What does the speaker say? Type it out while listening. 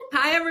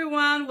Hi,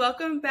 everyone.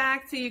 Welcome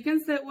back to You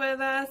Can Sit With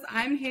Us.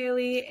 I'm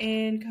Haley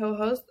and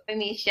co-host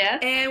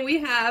Anisha. And we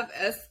have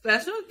a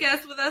special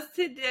guest with us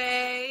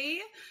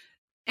today.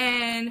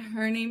 And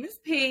her name is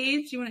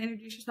Paige. You want to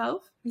introduce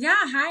yourself? Yeah,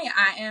 hi,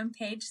 I am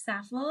Paige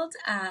Saffold.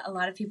 A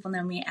lot of people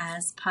know me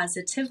as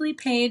Positively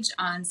Paige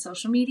on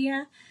social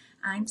media.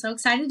 I'm so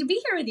excited to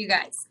be here with you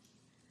guys.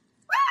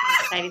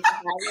 I'm excited to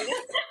have you.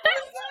 I'm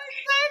so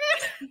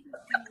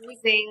excited.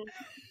 Amazing.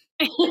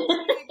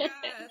 Oh my gosh.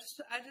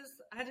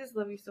 I just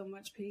love you so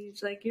much,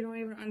 Paige. Like, you don't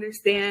even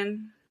understand.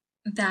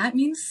 That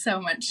means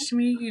so much to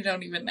me. You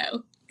don't even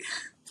know.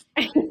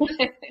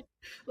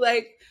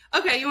 Like,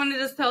 okay, you want to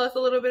just tell us a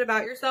little bit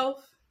about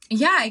yourself?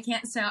 Yeah, I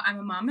can't. So I'm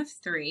a mom of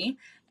 3,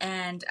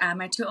 and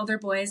my 2 older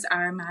boys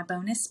are my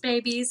bonus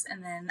babies,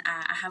 and then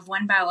I have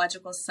one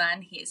biological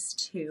son. He's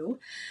 2.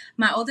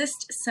 My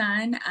oldest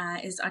son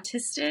is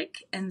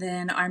autistic, and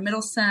then our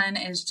middle son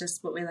is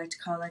just what we like to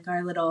call like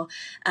our little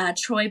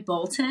Troy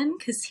Bolton,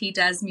 because he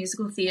does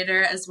musical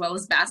theater as well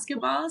as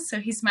basketball. So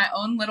he's my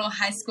own little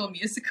high school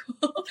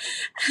musical.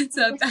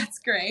 So that's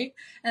great.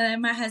 And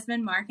then my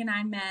husband Mark and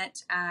I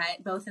met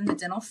both in the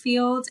dental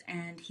field,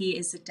 and he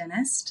is a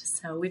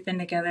dentist. So we've been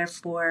together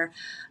for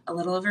a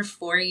little over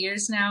 4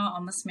 years now,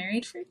 almost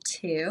married for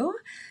 2.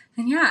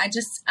 And yeah, I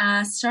just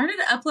started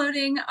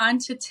uploading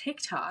onto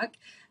TikTok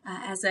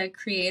as a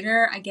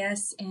creator, I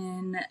guess,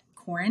 in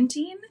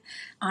quarantine.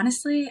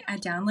 Honestly, I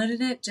downloaded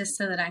it just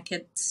so that I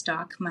could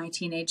stalk my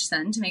teenage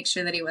son to make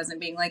sure that he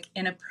wasn't being like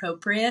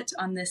inappropriate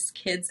on this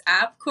kid's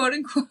app, quote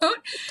unquote.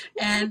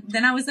 And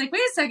then I was like,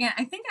 wait a second,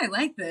 I think I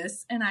like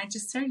this. And I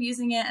just started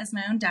using it as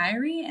my own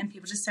diary, and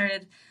people just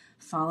started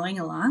following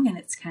along, and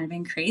it's kind of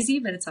been crazy,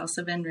 but it's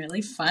also been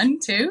really fun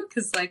too,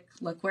 because like,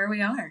 look where we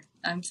are.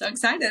 I'm so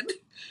excited.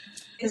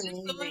 It's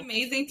just so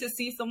amazing to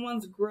see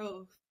someone's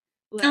growth.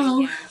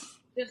 Like,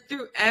 just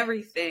through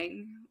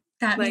everything.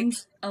 That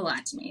means a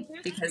lot to me,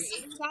 because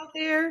out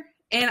there,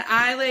 and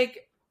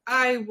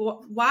I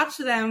watch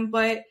them,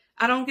 but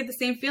I don't get the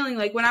same feeling.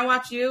 Like when I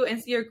watch you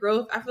and see your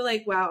growth, I feel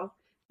like, wow,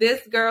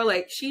 this girl,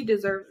 like, she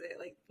deserves it.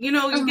 Like, you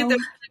know, you get the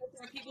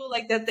people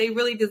like that, they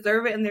really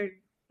deserve it, and they're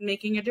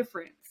making a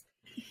difference.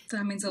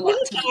 That means a lot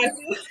to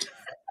me.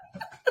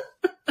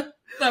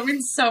 That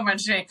means so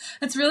much to me.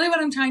 That's really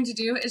what I'm trying to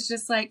do, is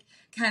just like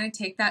kind of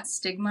take that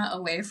stigma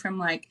away from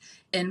like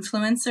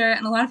influencer.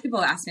 And a lot of people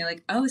ask me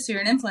like, oh, so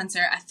you're an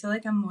influencer. I feel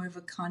like I'm more of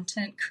a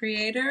content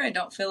creator. I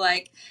don't feel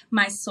like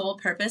my sole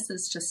purpose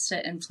is just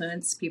to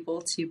influence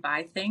people to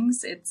buy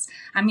things.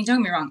 I mean,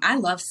 don't get me wrong, I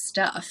love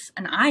stuff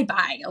and I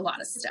buy a lot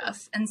of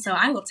stuff. And so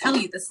I will tell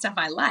you the stuff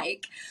I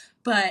like,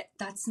 but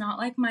that's not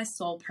like my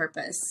sole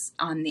purpose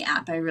on the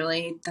app.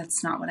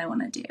 That's not what I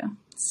want to do.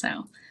 So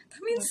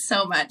that means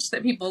so much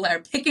that people are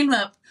picking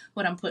up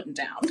what I'm putting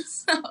down.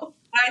 So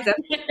I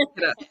definitely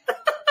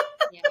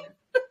yeah,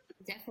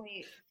 it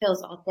definitely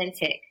feels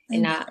authentic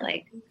and not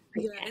like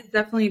it's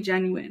definitely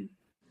genuine.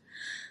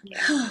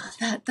 Yeah.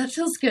 that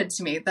feels good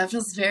to me. That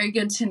feels very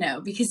good to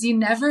know, because you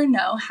never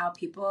know how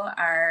people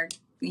are,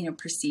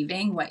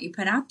 perceiving what you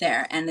put out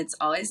there, and it's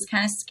always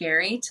kind of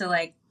scary to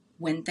like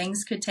when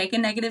things could take a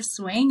negative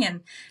swing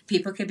and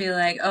people could be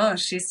like, oh,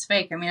 she's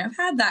fake. I mean, I've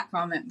had that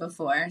comment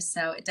before.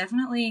 So it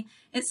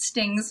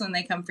stings when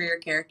they come for your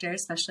character,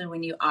 especially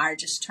when you are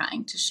just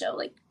trying to show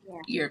like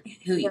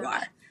who you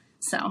are.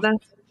 So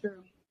that's so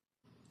true.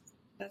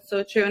 That's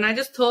so true. And I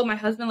just told my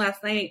husband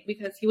last night,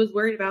 because he was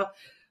worried about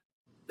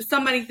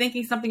somebody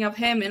thinking something of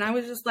him. And I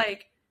was just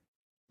like,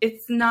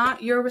 it's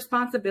not your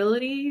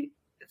responsibility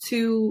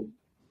to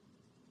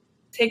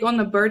take on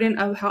the burden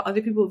of how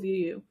other people view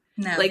you.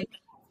 No. Like,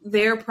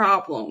 their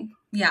problem.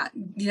 Yeah,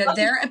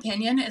 their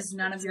opinion is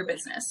none of your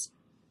business.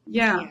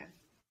 Yeah.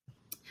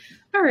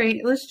 All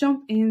right, let's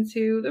jump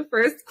into the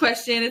first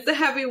question. It's a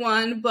heavy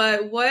one,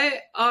 but what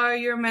are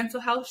your mental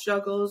health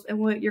struggles and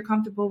what you're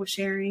comfortable with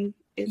sharing?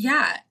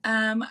 Yeah.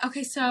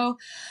 Okay, so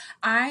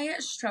I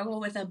struggle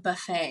with a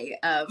buffet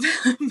of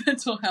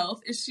mental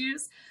health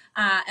issues.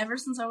 Ever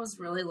since I was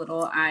really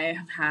little, I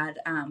have had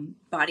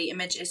body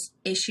image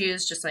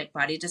issues, just like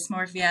body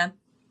dysmorphia.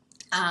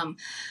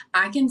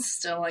 I can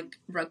still like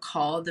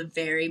recall the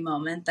very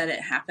moment that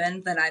it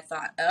happened that I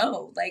thought,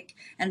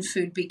 and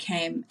food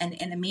became an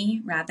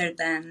enemy rather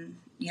than,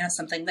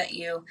 something that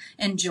you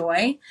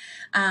enjoy.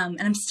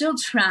 And I'm still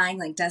trying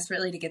like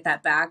desperately to get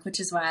that back, which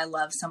is why I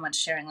love so much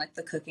sharing like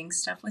the cooking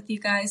stuff with you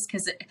guys.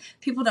 Cause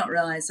people don't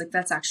realize like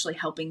that's actually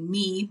helping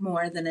me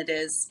more than it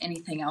is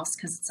anything else.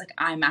 Cause it's like,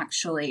 I'm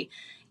actually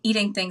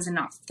eating things and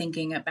not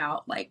thinking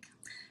about like,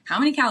 how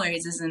many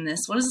calories is in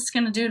this? What is this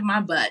going to do to my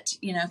butt?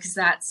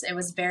 Because it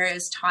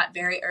was taught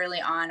very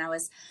early on. I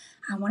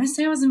want to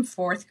say I was in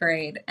 4th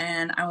grade,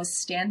 and I was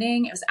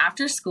standing, it was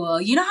after school.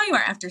 You know how you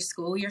are after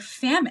school? You're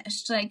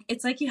famished. Like,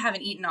 it's like you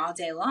haven't eaten all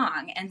day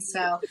long. And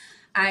so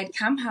I'd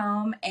come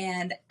home,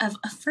 and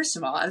first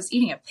of all, I was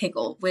eating a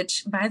pickle,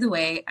 which, by the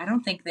way, I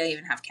don't think they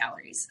even have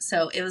calories.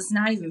 So it was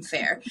not even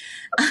fair.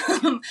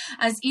 I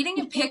was eating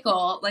a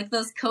pickle, like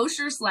those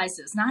kosher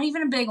slices, not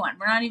even a big one.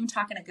 We're not even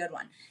talking a good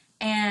one.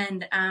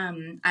 And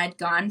I'd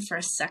gone for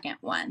a second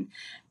one,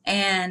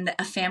 And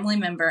a family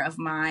member of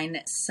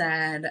mine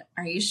said,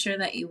 "Are you sure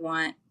that you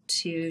want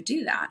to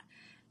do that?"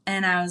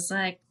 And I was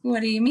like,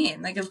 "What do you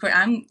mean?" Like, of course,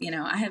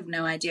 I have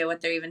no idea what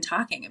they're even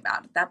talking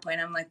about. At that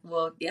point, I'm like,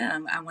 "Well, yeah,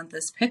 I want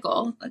this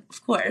pickle, like,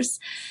 of course."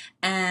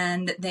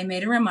 And they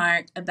made a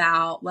remark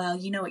about, "Well,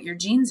 you know what your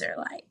genes are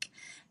like."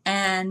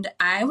 And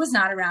I was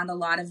not around a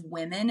lot of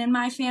women in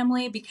my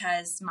family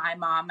because my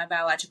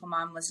biological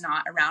mom, was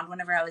not around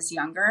whenever I was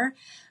younger.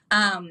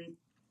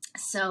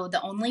 So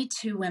the only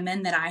two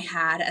women that I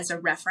had as a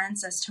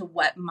reference as to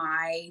what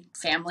my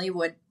family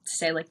would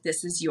say, like,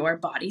 this is your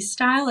body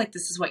style, like,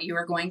 this is what you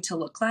are going to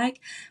look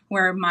like,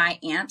 were my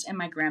aunt and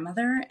my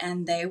grandmother.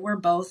 And they were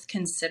both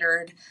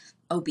considered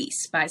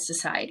obese by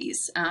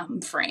society's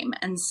frame.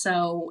 And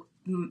so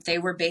they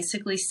were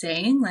basically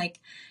saying,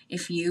 like,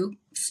 if you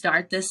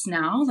start this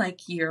now, like,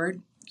 you're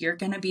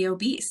going to be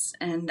obese.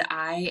 And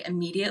I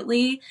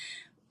immediately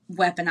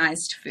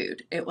weaponized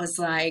food. It was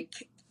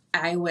like,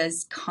 I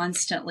was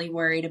constantly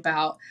worried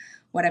about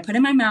what I put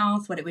in my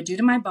mouth, what it would do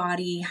to my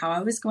body, how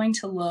I was going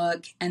to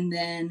look. And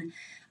then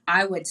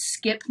I would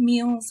skip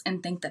meals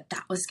and think that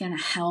that was going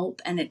to help.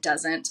 And it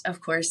doesn't,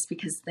 of course,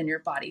 because then your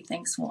body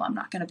thinks, well, I'm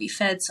not going to be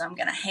fed, so I'm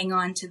going to hang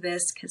on to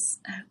this because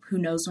who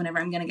knows whenever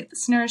I'm going to get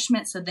this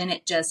nourishment. So then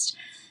it just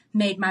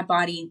made my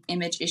body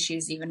image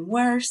issues even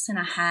worse. And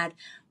I had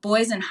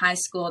boys in high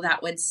school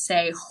that would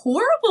say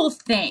horrible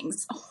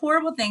things.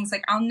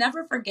 Like, I'll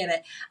never forget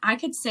it. I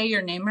could say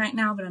your name right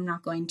now, but I'm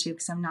not going to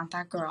because I'm not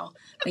that girl.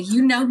 But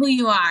you know who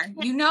you are.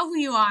 You know who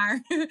you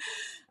are.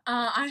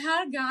 I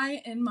had a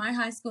guy in my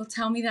high school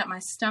tell me that my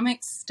stomach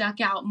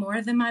stuck out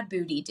more than my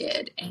booty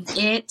did. And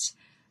it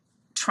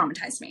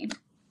traumatized me.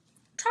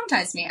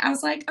 I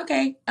was like,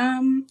 okay,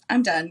 I'm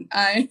done.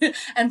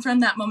 And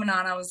from that moment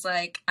on, I was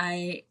like,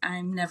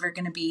 I'm never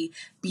going to be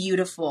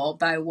beautiful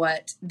by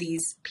what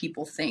these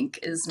people think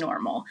is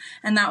normal.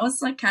 And that was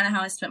like kind of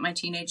how I spent my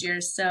teenage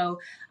years. So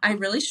I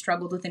really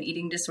struggled with an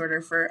eating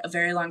disorder for a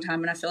very long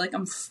time. And I feel like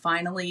I'm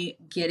finally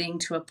getting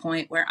to a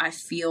point where I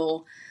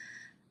feel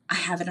I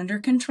have it under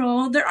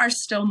control. There are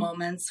still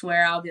moments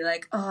where I'll be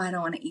like, oh, I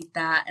don't want to eat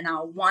that. And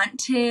I'll want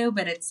to,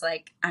 but it's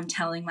like, I'm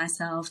telling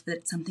myself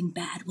that something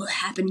bad will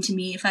happen to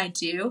me if I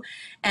do.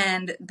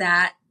 And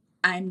that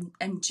I'm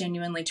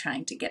genuinely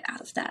trying to get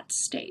out of that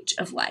stage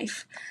of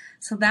life.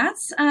 So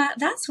that's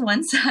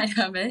one side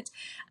of it.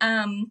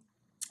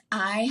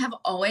 I have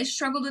always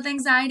struggled with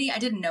anxiety. I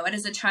didn't know it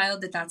as a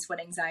child that that's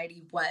what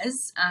anxiety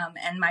was.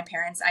 And my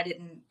parents,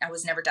 I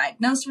was never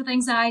diagnosed with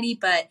anxiety,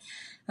 but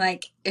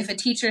like if a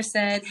teacher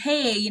said,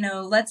 hey,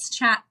 let's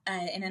chat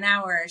in an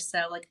hour or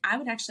so, like I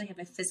would actually have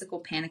a physical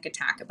panic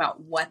attack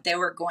about what they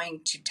were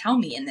going to tell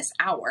me in this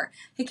hour.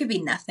 It could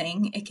be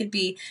nothing. It could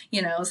be,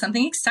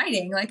 something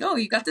exciting, like, oh,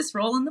 you got this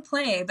role in the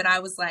play. But I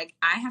was like,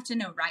 I have to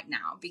know right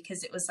now,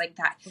 because it was like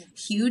that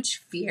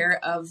huge fear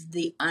of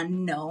the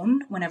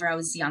unknown whenever I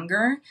was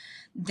younger.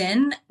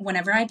 Then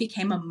whenever I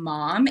became a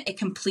mom, it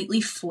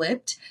completely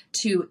flipped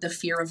to the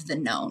fear of the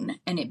known.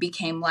 And it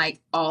became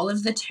like all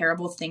of the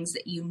terrible things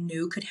that you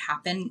knew could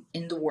happen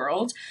in the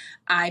world.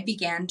 I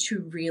began to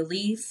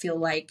really feel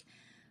like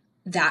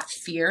that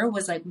fear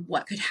was like,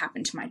 what could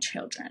happen to my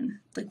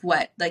children?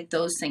 Like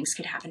those things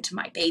could happen to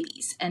my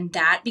babies. And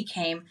that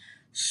became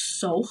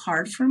so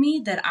hard for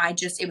me that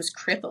it was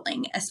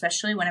crippling,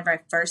 especially whenever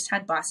I first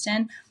had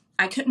Boston.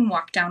 I couldn't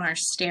walk down our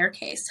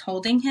staircase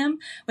holding him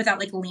without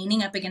like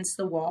leaning up against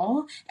the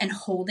wall and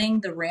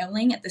holding the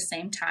railing at the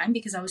same time,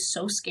 because I was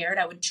so scared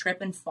I would trip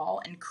and fall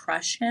and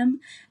crush him.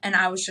 And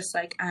I was just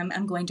like,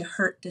 I'm going to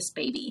hurt this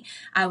baby.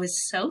 I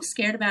was so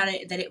scared about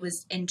it that it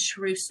was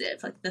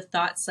intrusive. Like the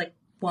thoughts like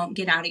won't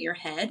get out of your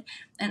head.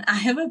 And I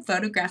have a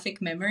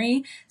photographic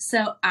memory.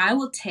 So I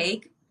will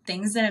take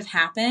things that have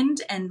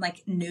happened and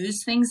like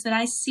news things that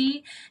I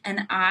see,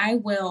 and I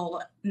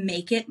will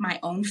make it my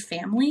own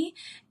family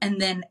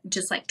and then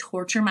just like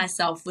torture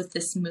myself with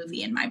this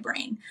movie in my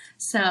brain.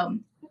 So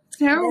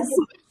terrible.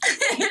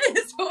 It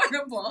is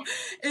horrible.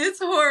 It's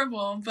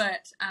horrible,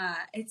 but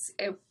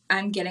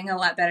I'm getting a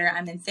lot better.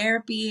 I'm in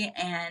therapy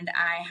and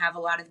I have a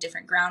lot of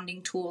different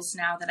grounding tools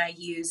now that I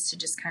use to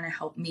just kind of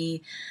help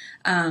me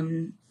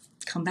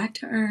come back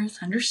to earth,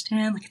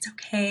 understand like it's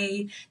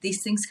okay.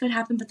 These things could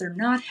happen, but they're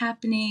not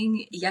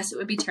happening. Yes, it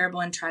would be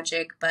terrible and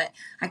tragic, but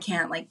I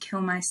can't like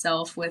kill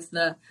myself with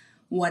the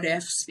what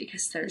ifs,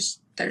 because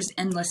there's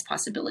endless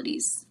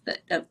possibilities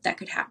that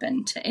could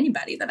happen to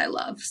anybody that I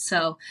love.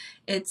 So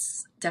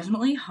it's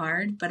definitely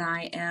hard, but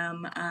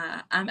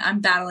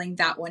I'm battling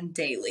that one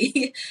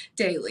daily.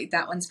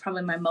 That one's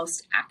probably my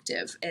most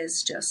active.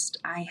 Is just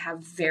I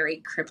have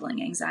very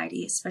crippling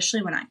anxiety,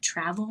 especially when I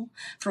travel.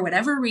 For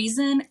whatever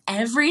reason,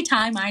 every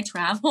time I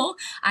travel,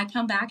 I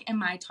come back and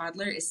my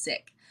toddler is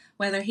sick.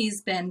 Whether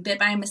he's been bit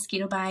by a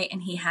mosquito bite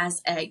and he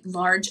has a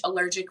large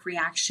allergic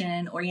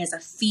reaction, or he has a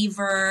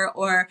fever,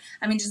 or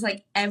just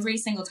like every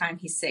single time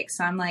he's sick.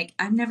 So I'm like,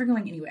 I'm never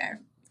going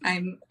anywhere.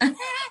 I'm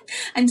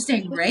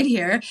staying right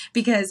here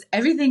because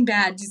everything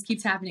bad just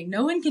keeps happening.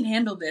 No one can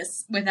handle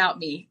this without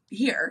me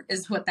here,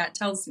 is what that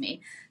tells me.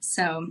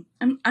 So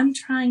I'm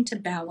trying to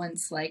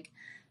balance like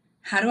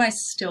how do I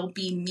still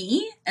be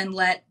me and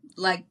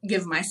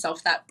give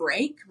myself that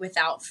break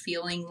without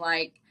feeling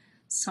like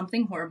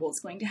something horrible is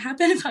going to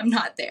happen if I'm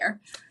not there.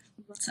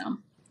 So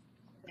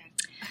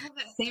I have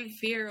that same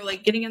fear,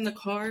 like getting in the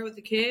car with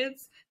the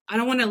kids. I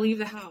don't want to leave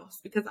the house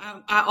because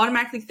I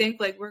automatically think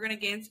like we're going to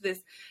get into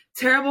this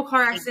terrible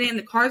car accident and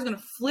the car's going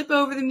to flip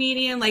over the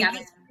median. Like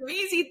this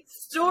crazy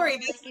story.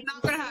 This is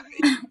not going to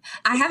happen.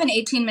 I have an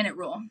 18-minute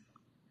rule.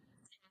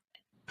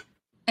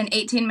 An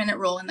 18-minute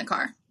rule in the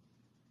car.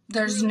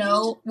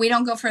 We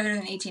don't go further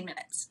than 18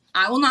 minutes.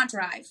 I will not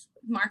drive.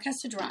 Mark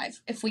has to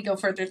drive if we go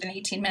further than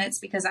 18 minutes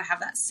because I have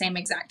that same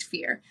exact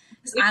fear.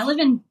 I live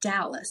in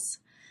Dallas.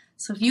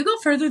 So if you go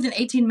further than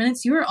 18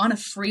 minutes, you are on a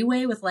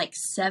freeway with like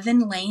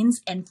 7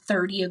 lanes and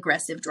 30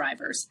 aggressive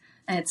drivers.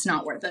 And it's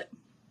not worth it.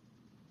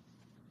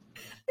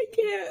 I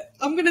can't.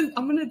 I'm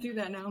gonna do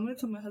that now. I'm gonna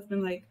tell my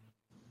husband, like,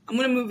 I'm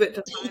gonna move it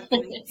to 5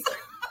 minutes.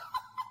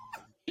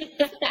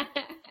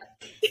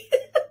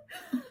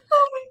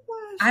 Oh my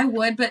gosh. I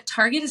would, but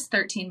Target is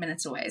 13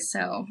 minutes away,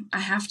 so I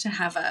have to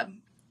have a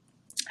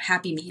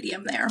happy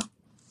medium there.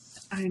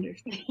 I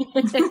understand. I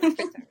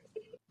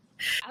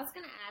was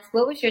gonna ask,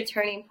 what was your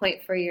turning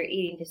point for your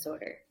eating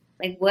disorder?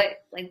 Like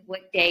what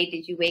day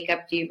did you wake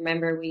up? Do you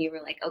remember when you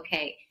were like,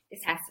 okay,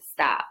 this has to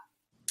stop?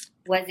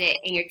 Was it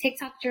in your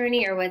TikTok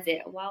journey or was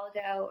it a while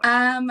ago?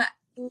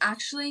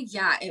 Actually,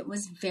 yeah, it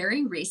was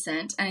very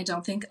recent, and I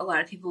don't think a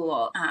lot of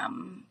people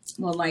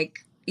will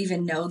like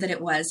even know that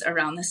it was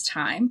around this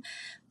time.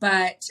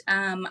 But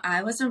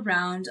I was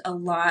around a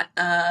lot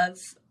of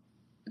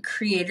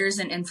creators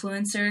and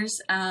influencers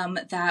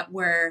that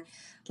were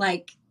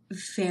like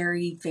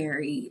very,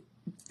 very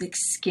like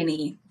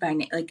skinny by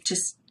like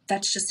just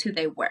that's just who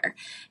they were.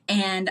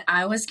 And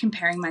I was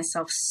comparing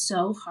myself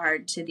so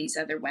hard to these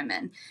other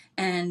women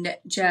and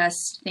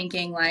just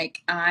thinking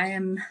like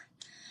I'm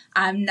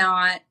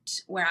not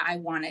where I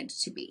wanted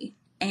to be.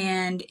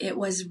 And it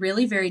was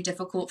really very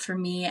difficult for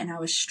me, and I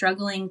was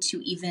struggling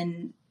to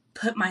even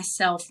put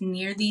myself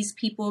near these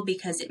people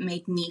because it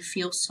made me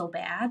feel so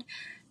bad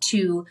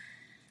to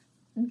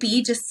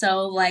be just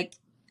so like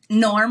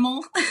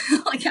normal.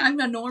 Like I'm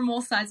a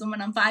normal size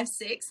woman. I'm 5'6".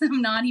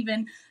 I'm not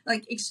even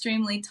like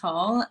extremely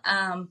tall.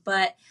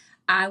 But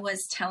I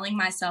was telling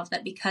myself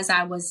that because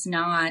I was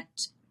not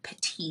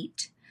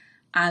petite,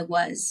 I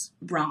was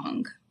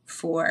wrong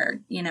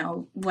for,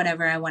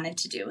 whatever I wanted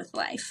to do with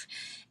life.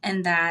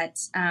 And that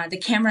the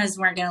cameras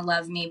weren't going to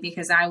love me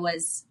because I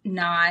was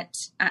not,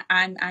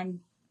 I'm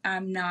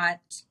not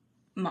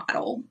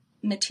model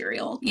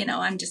material,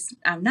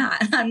 I'm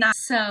not.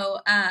 So,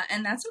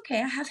 and that's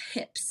okay. I have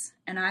hips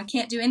and I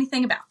can't do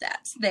anything about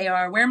that. They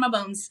are where my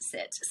bones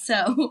sit.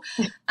 So,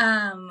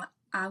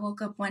 I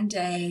woke up one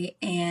day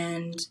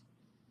and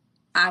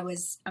I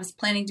was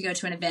planning to go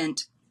to an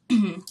event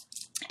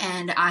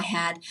and I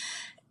had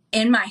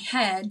in my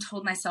head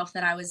told myself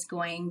that I was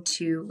going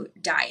to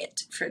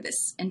diet for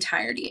this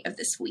entirety of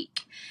this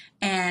week.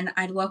 And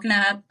I'd woken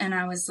up and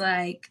I was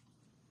like,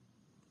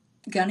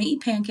 gonna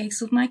eat pancakes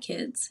with my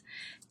kids,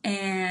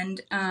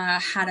 and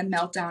had a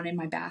meltdown in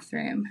my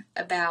bathroom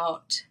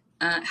about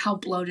how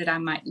bloated I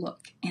might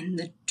look in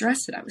the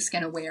dress that I was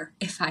going to wear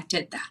if I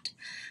did that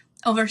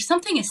over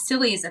something as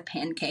silly as a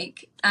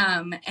pancake.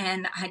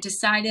 And I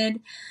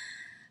decided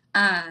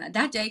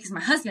that day, because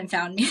my husband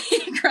found me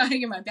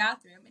crying in my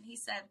bathroom, and he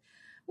said,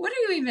 "What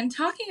are you even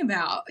talking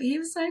about?" He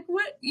was like,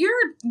 "What?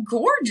 You're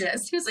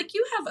gorgeous." He was like,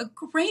 "You have a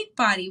great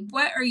body.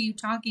 What are you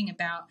talking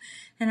about?"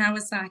 And I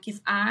was like, if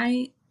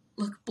I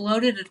look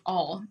bloated at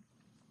all,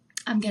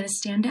 I'm going to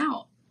stand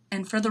out,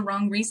 and for the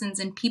wrong reasons.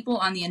 And people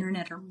on the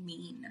internet are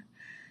mean.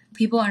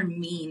 People are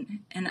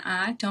mean, and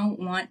I don't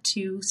want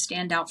to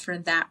stand out for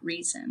that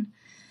reason.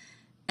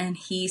 And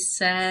he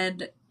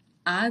said,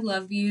 "I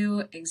love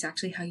you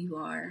exactly how you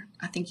are.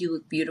 I think you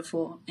look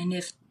beautiful. And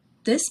if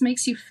this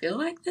makes you feel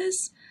like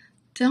this,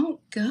 don't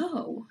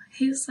go."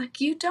 He was like,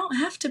 "You don't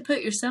have to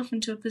put yourself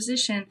into a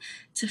position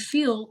to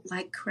feel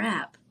like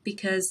crap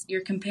because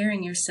you're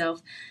comparing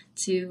yourself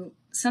to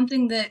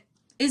something that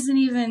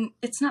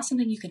it's not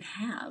something you can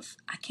have.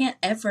 I can't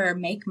ever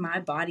make my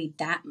body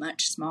that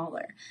much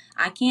smaller.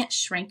 I can't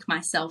shrink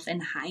myself in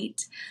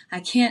height.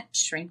 I can't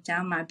shrink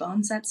down my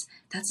bones.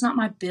 That's not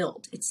my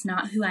build. It's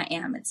not who I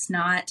am. It's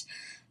not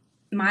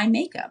my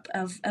makeup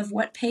of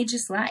what Paige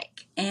is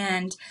like."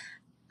 And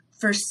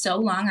for so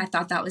long, I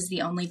thought that was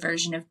the only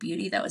version of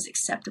beauty that was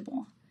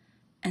acceptable.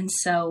 And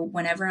so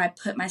whenever I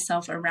put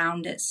myself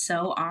around it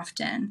so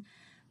often,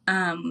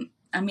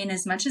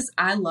 as much as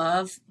I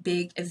love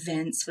big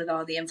events with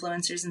all the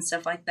influencers and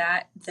stuff like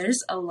that,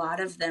 there's a lot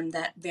of them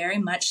that very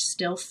much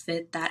still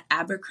fit that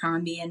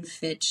Abercrombie and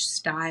Fitch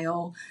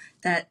style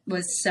that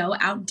was so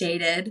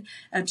outdated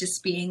of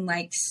just being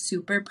like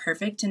super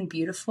perfect and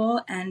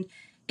beautiful. And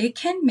it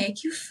can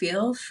make you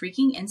feel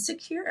freaking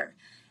insecure.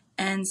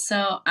 And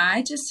so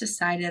I just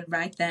decided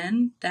right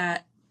then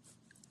that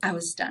I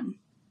was done.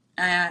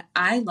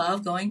 I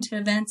love going to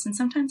events, and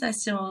sometimes I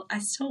still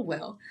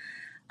will.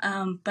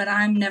 But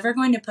I'm never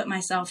going to put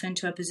myself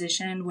into a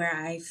position where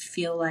I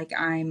feel like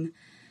I'm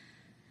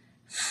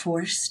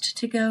forced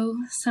to go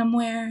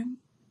somewhere,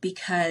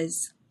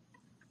 because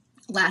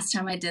last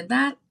time I did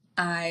that,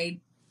 I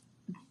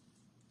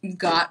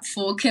got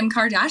full Kim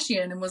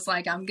Kardashian and was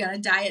like, I'm going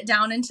to diet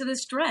down into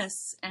this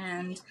dress.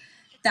 And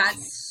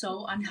that's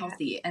so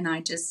unhealthy. And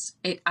I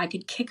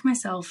could kick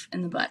myself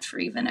in the butt for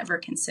even ever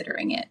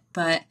considering it.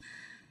 But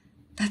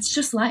that's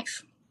just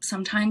life.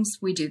 Sometimes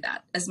we do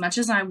that. As much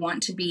as I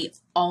want to be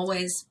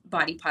always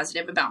body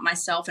positive about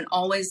myself and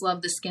always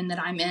love the skin that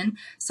I'm in,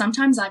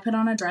 sometimes I put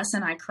on a dress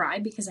and I cry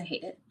because I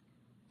hate it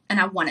and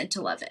I wanted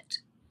to love it.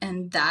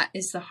 And that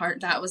was the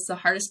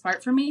hardest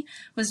part for me,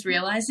 was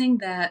realizing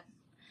that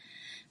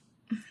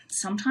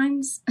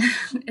sometimes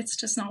it's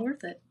just not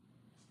worth it.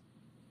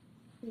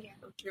 Yeah,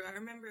 true.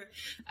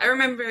 I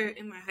remember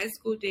in my high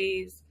school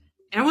days,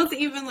 and I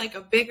wasn't even like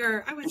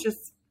I was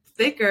just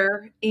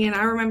thicker. And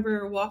I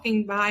remember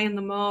walking by in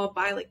the mall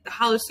by like the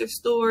Hollister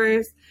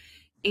stores.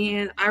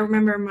 And I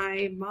remember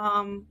my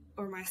mom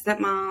or my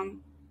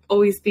stepmom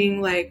always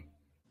being like,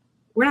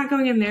 we're not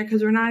going in there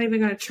because we're not even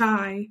going to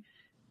try.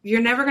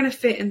 You're never going to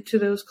fit into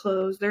those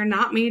clothes. They're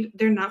not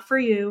for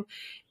you.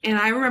 And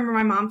I remember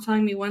my mom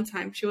telling me one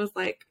time, she was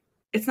like,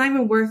 it's not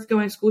even worth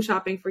going school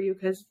shopping for you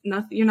because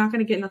you're not going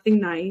to get nothing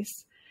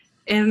nice.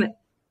 And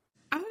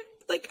I would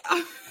like,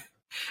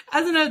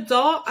 as an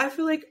adult, I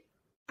feel like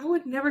I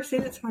would never say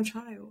that to my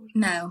child.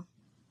 No.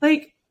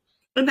 Like,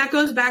 and that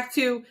goes back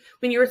to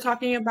when you were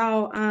talking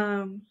about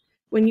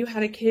when you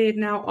had a kid,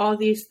 now all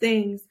these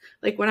things.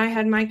 Like when I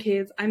had my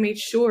kids, I made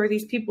sure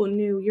these people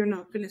knew you're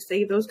not going to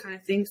say those kind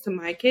of things to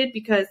my kid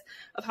because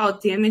of how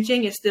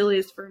damaging it still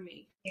is for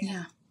me.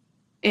 Yeah.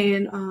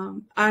 And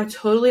I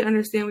totally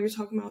understand what you're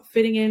talking about,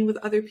 fitting in with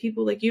other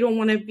people. Like you don't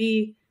want to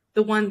be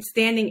the one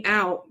standing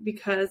out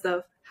because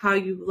of how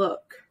you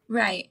look.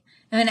 Right.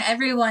 And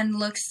everyone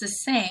looks the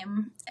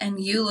same and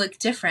you look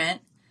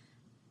different.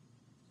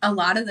 A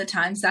lot of the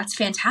times that's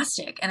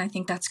fantastic. And I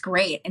think that's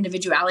great.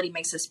 Individuality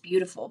makes us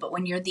beautiful. But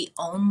when you're the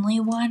only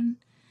one,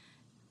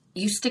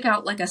 you stick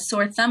out like a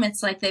sore thumb.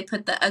 It's like they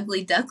put the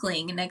ugly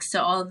duckling next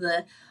to all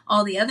the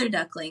other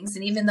ducklings.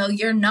 And even though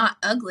you're not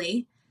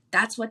ugly,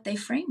 that's what they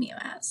frame you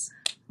as.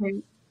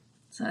 Right.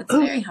 So it's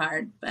very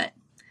hard, but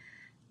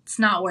it's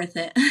not worth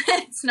it.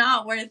 It's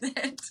not worth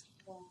it.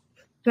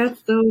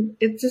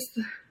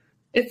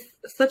 It's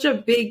such a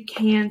big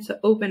can to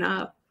open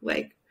up,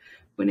 like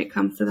when it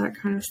comes to that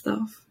kind of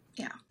stuff.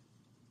 Yeah.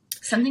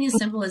 Something as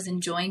simple as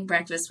enjoying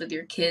breakfast with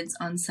your kids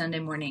on Sunday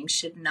morning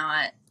should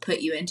not put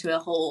you into a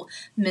whole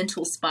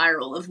mental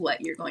spiral of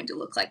what you're going to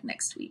look like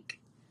next week.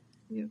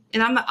 Yeah.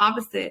 And I'm the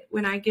opposite.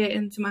 When I get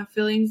into my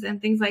feelings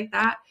and things like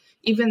that,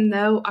 even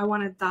though I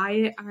want to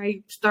diet,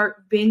 I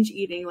start binge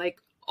eating like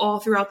all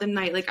throughout the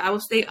night. Like I will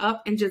stay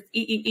up and just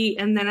eat.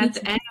 And then at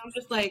the end, I'm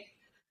just like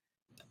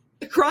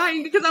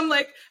crying because I'm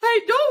like, I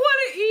don't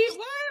want to eat.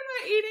 Why am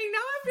I eating? Now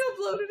I feel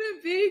bloated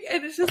and big.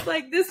 And it's just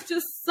like, this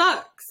just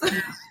sucks.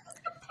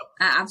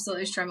 I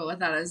absolutely struggle with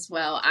that as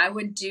well. I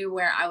would do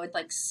where I would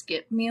like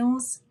skip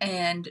meals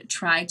and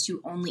try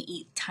to only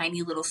eat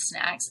tiny little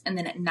snacks. And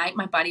then at night,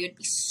 my body would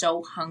be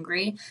so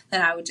hungry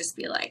that I would just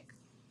be like,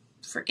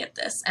 forget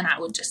this. And I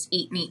would just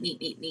eat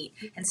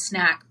and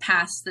snack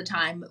past the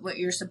time what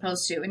you're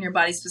supposed to. And your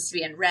body's supposed to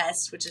be in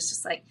rest, which is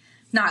just like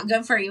not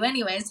good for you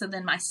anyway. So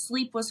then my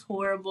sleep was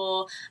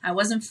horrible. I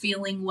wasn't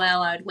feeling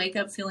well. I would wake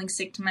up feeling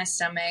sick to my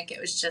stomach.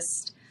 It was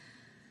just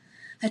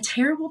a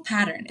terrible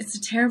pattern. It's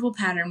a terrible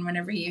pattern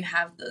whenever you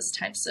have those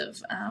types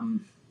of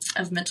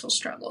mental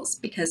struggles,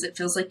 because it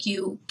feels like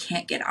you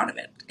can't get out of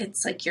it.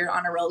 It's like you're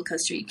on a roller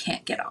coaster. You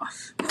can't get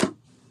off.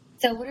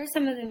 So what are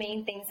some of the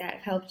main things that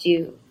have helped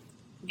you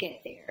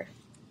get there?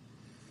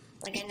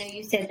 Like, I know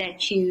you said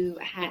that you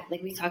had,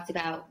 like we talked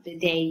about the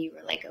day you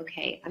were like,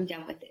 okay, I'm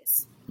done with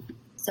this.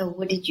 So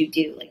what did you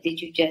do? Like,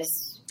 did you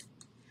just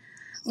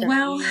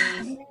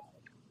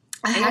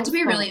I had to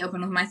be really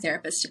open with my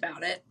therapist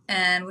about it,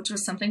 and which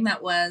was something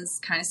that was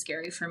kind of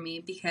scary for me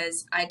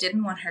because I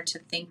didn't want her to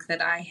think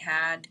that I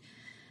had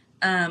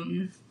a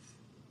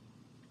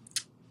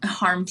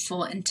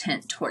harmful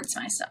intent towards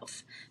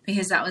myself,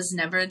 because that was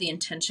never the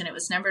intention. It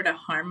was never to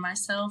harm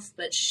myself,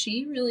 but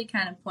she really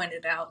kind of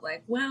pointed out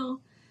like,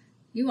 well,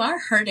 you are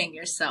hurting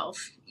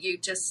yourself. You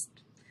just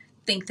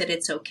think that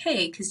it's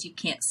okay because you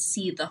can't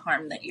see the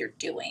harm that you're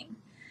doing.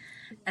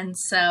 And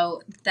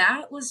so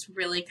that was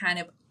really kind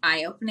of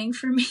eye-opening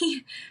for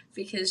me,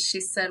 because she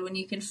said when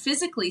you can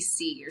physically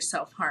see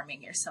yourself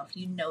harming yourself,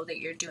 you know that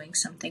you're doing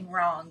something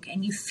wrong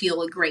and you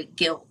feel a great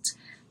guilt.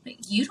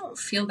 But you don't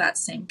feel that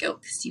same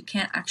guilt because you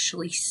can't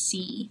actually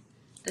see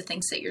the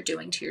things that you're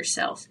doing to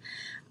yourself.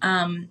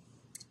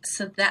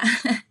 So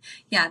that,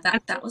 yeah,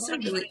 that was a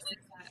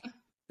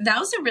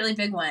really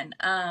big one,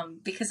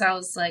 because I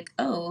was like,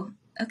 oh,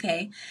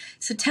 okay.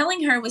 So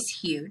telling her was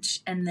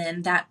huge. And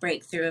then that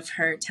breakthrough of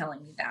her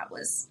telling me that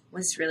was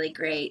really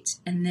great.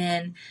 And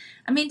then,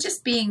 I mean,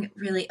 just being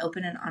really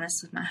open and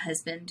honest with my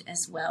husband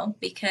as well,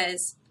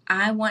 because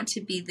I want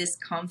to be this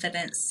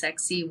confident,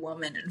 sexy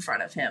woman in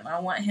front of him. I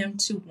want him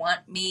to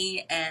want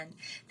me and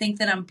think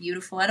that I'm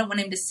beautiful. I don't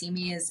want him to see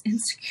me as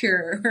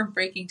insecure or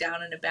breaking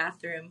down in a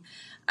bathroom.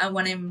 I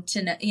want him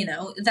to know, you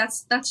know,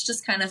 that's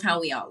just kind of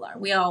how we all are.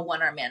 We all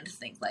want our man to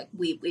think like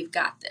we've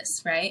got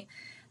this, right?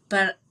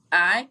 But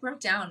I broke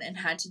down and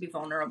had to be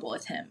vulnerable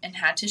with him and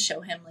had to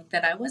show him like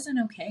that I wasn't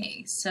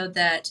okay so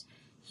that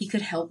he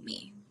could help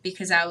me,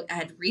 because I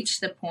had reached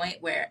the point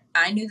where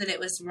I knew that it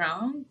was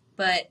wrong,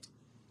 but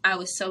I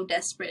was so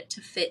desperate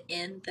to fit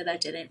in that I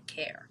didn't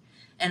care.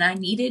 And I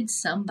needed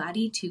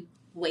somebody to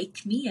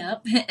wake me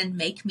up and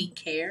make me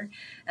care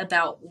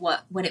about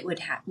what would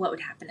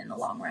happen in the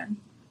long run.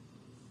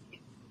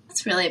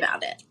 That's really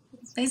about it.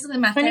 It's basically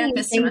my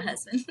therapist and my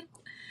husband.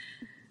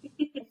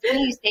 It's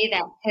funny you say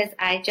that, because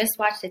I just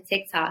watched a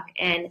TikTok,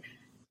 and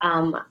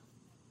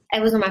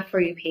it was on my For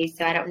You page,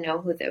 so I don't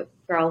know who the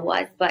girl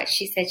was, but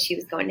she said she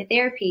was going to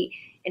therapy,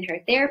 and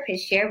her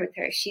therapist shared with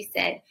her, she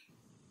said,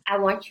 I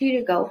want you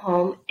to go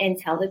home and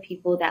tell the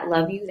people that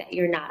love you that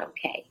you're not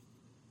okay.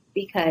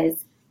 Because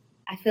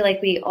I feel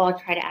like we all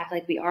try to act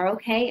like we are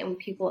okay, and when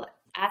people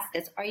ask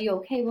us, are you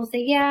okay? We'll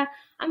say, yeah,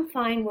 I'm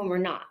fine, when we're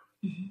not.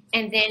 Mm-hmm.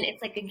 And then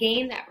it's like a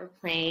game that we're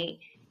playing,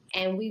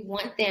 and we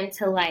want them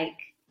to like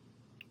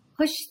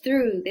push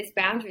through this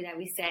boundary that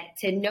we set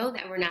to know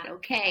that we're not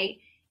okay.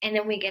 And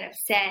then we get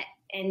upset,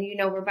 and, you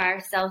know, we're by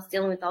ourselves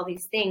dealing with all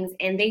these things,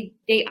 and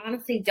they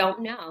honestly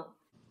don't know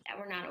that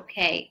we're not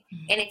okay.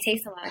 Mm-hmm. And it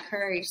takes a lot of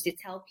courage to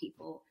tell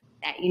people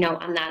that, you know,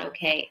 I'm not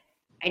okay.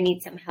 I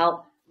need some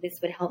help. This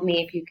would help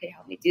me if you could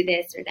help me do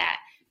this or that,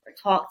 or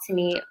talk to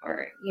me,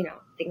 or, you know,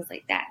 things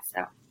like that.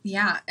 So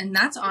yeah, and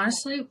that's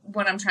honestly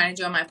what I'm trying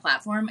to do on my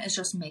platform, is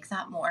just make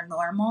that more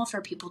normal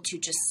for people to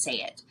just say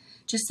it.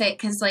 Just say it,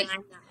 because like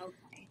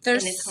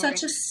there's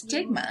such a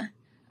stigma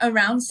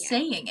around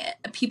saying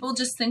it. People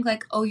just think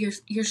like, oh,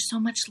 you're so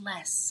much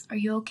less. Are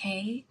you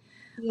okay?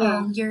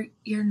 Yeah. Oh,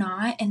 you're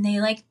not. And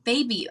they like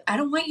baby. I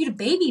don't want you to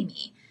baby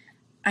me.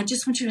 I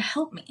just want you to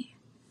help me.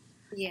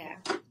 Yeah.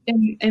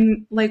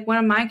 And like one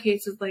of my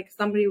cases, like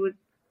somebody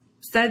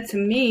said to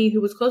me who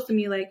was close to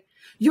me, like,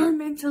 you're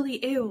mentally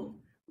ill.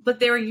 But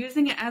they were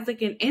using it as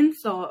like an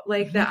insult,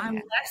 like mm-hmm. that I'm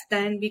less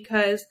than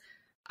because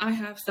I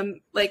have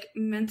some like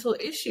mental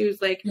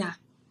issues. Like, yeah.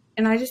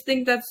 And I just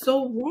think that's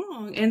so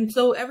wrong. And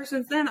so ever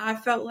since then, I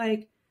felt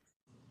like,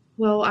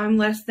 well, I'm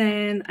less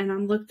than, and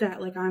I'm looked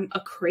at like I'm a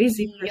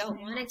crazy person. You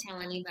don't want to tell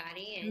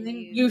anybody, and then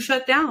you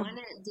shut down. You want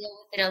to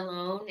deal with it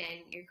alone,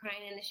 and you're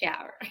crying in the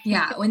shower.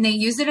 Yeah, when they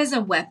use it as a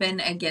weapon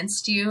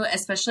against you,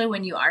 especially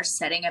when you are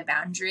setting a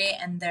boundary,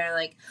 and they're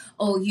like,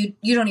 "Oh, you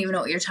don't even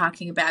know what you're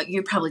talking about.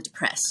 You're probably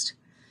depressed."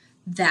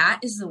 That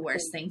is the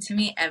worst thing to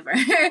me ever.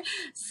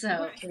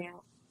 So, yeah.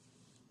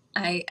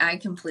 I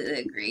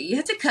completely agree. You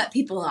have to cut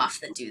people off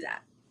that do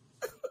that.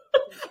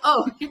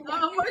 Oh,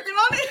 I'm working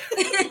on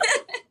it.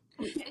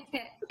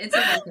 It's a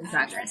work in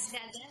progress.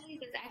 That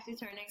leads us actually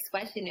to our next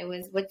question. It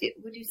was, what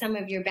do some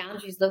of your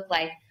boundaries look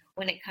like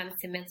when it comes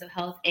to mental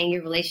health and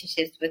your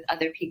relationships with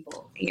other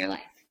people in your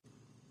life?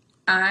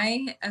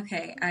 I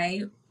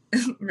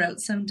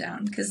wrote some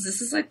down because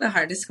this is like the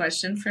hardest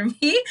question for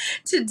me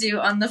to do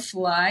on the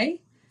fly.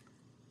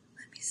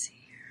 Let me see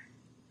here.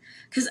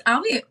 Because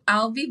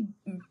I'll be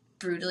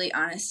brutally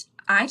honest.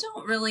 I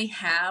don't really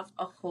have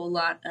a whole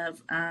lot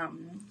of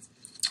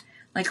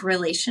like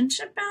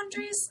relationship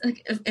boundaries.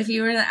 Like if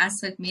you were to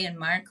ask like me and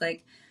Mark,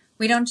 like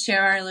we don't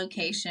share our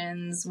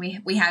locations.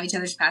 We have each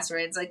other's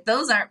passwords. Like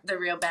those aren't the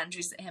real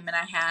boundaries that him and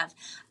I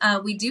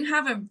have. We do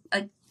have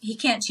he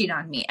can't cheat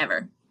on me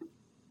ever.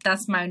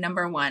 That's my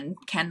number one.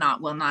 Cannot,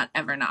 will not,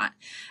 ever not.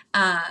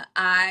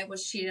 I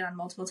was cheated on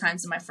multiple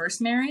times in my first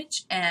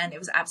marriage, and it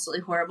was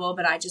absolutely horrible,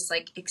 but I just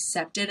like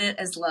accepted it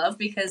as love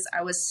because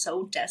I was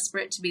so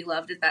desperate to be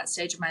loved at that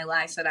stage of my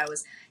life that I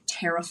was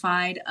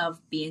terrified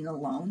of being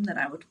alone, that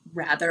I would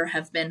rather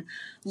have been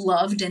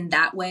loved in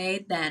that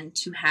way than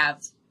to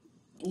have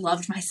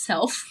loved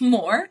myself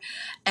more,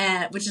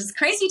 which is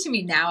crazy to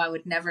me now. I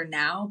would never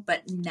now,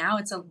 but now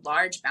it's a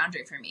large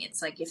boundary for me.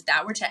 It's like if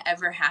that were to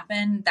ever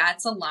happen,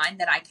 that's a line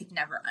that I could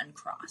never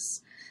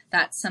uncross.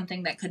 That's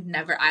something that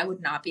I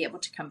would not be able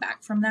to come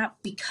back from that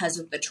because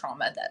of the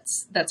trauma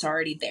that's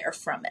already there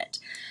from it.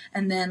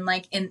 And then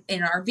like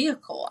in our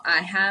vehicle,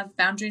 I have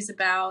boundaries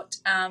about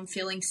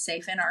feeling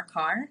safe in our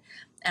car.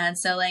 And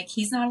so, like,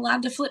 he's not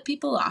allowed to flip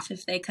people off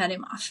if they cut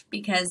him off,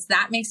 because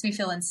that makes me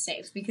feel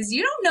unsafe, because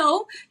you don't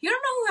know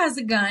who has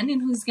a gun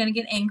and who's going to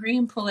get angry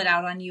and pull it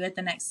out on you at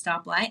the next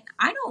stoplight.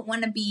 I don't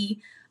want to be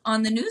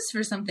on the news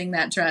for something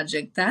that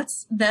tragic.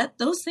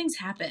 Those things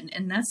happen,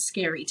 and that's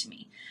scary to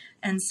me.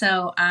 And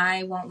so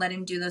I won't let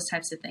him do those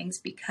types of things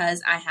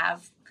because I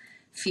have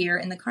fear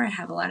in the car. I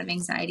have a lot of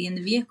anxiety in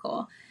the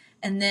vehicle.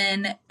 And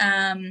then,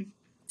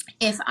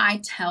 if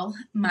I tell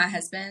my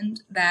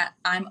husband that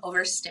I'm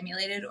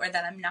overstimulated or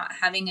that I'm not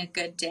having a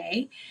good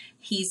day,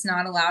 he's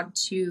not allowed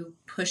to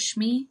push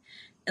me.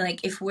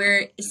 Like if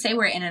we're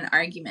in an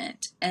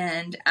argument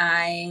and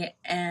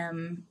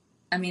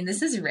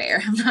this is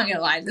rare. I'm not going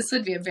to lie. This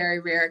would be a very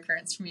rare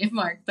occurrence for me and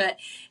Mark. But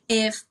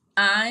if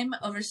I'm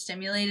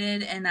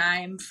overstimulated and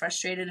I'm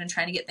frustrated and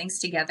trying to get things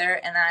together,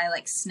 and I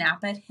like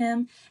snap at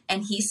him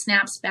and he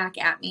snaps back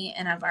at me,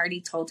 and I've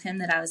already told him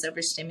that I was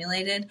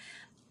overstimulated,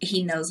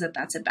 he knows that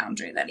that's a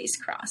boundary that he's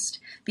crossed.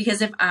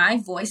 Because if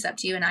I voice up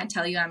to you and I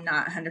tell you I'm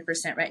not 100%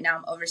 right now,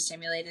 I'm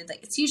overstimulated,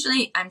 like it's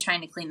usually I'm trying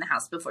to clean the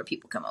house before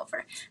people come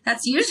over.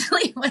 That's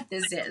usually what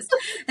this is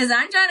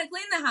I'm trying to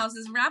clean the house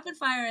as rapid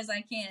fire as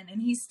I can,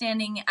 and he's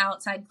standing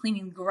outside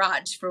cleaning the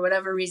garage for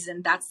whatever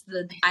reason. That's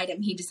the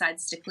item he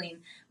decides to clean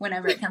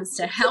whenever it comes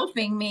to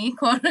helping me,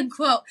 quote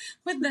unquote,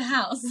 with the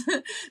house.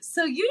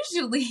 So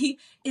usually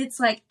it's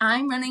like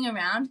I'm running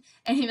around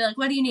and he'd be like,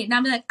 what do you need? And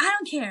I'll be like, I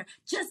don't care,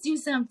 just do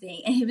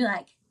something. And he'd be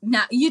like,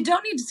 no, you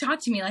don't need to talk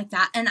to me like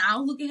that. And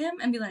I'll look at him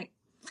and be like,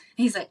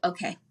 and he's like,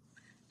 okay,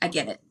 I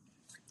get it.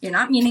 You're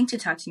not meaning to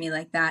talk to me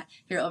like that.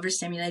 You're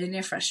overstimulated and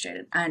you're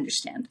frustrated. I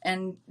understand.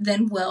 And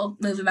then we'll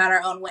move about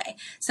our own way.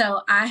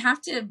 So I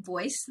have to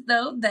voice,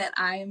 though, that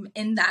I'm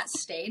in that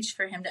stage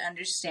for him to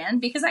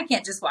understand, because I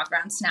can't just walk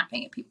around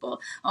snapping at people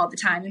all the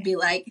time and be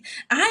like,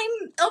 I'm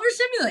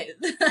overstimulated.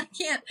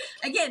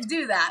 I can't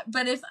do that.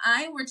 But if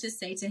I were to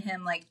say to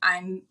him, like,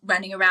 I'm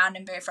running around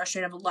and very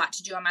frustrated, I have a lot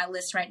to do on my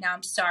list right now,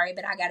 I'm sorry,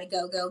 but I got to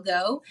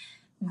go,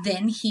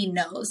 then he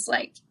knows,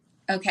 like,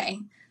 okay,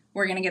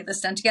 we're going to get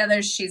this done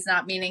together. She's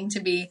not meaning to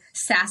be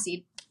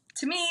sassy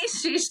to me.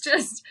 She's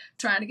just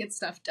trying to get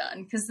stuff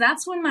done. Because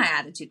that's when my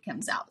attitude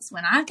comes out. Is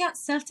when I've got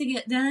stuff to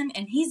get done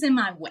and he's in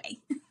my way.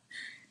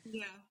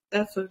 Yeah,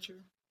 that's so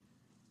true.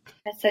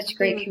 That's such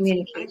great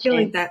communication. I feel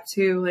like that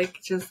too,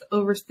 like just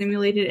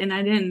overstimulated. And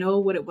I didn't know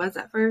what it was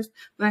at first.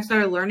 When I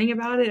started learning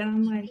about it, and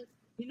I'm like,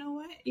 you know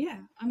what? Yeah,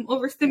 I'm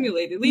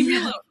overstimulated. Leave me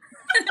alone.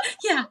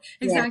 Yeah,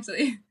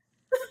 exactly.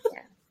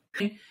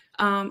 Yeah.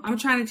 I'm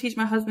trying to teach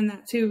my husband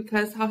that too,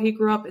 because how he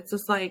grew up, it's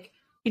just like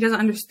he doesn't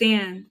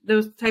understand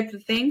those types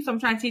of things. So I'm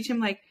trying to teach him,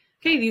 like,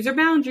 okay, these are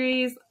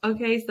boundaries.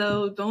 Okay,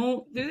 so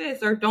don't do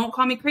this, or don't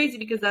call me crazy,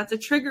 because that's a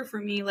trigger for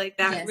me. Like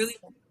that really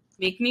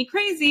make me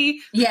crazy.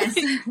 Yes.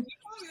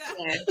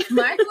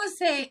 Mark will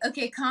say,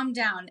 okay, calm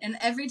down. And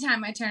every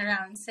time I turn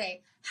around and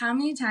say, how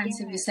many times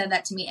have you said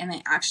that to me? And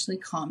I actually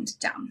calmed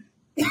down.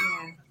 Yeah.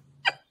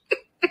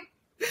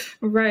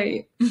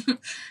 Right.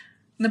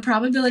 The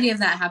probability of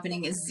that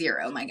happening is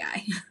 0, my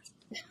guy.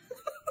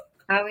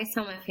 I always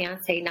tell my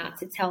fiance not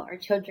to tell our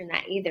children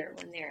that either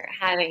when they're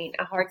having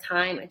a hard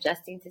time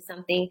adjusting to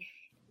something.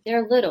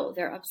 They're little,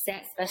 they're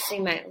upset,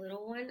 especially my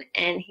little one.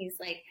 And he's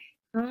like,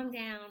 calm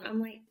down. I'm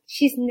like,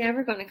 she's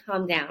never going to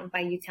calm down by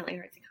you telling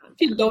her to calm down.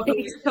 You don't know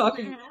what you're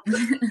talking about.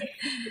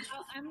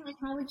 I'm like,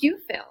 how would you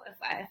feel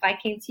if I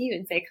came to you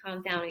and say,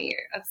 calm down, and you're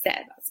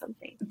upset about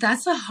something?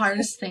 That's the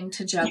hardest thing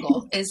to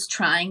juggle is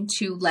trying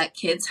to let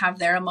kids have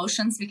their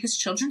emotions, because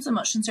children's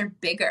emotions are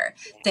bigger.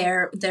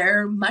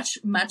 They're much,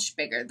 much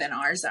bigger than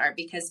ours are,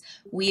 because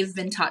we've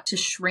been taught to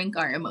shrink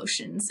our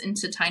emotions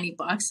into tiny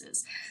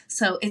boxes.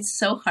 So it's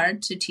so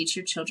hard to teach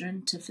your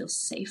children to feel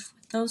safe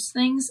with those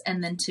things,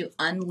 and then to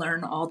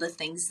unlearn all the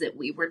things that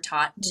we were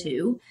taught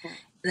to.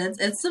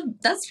 That's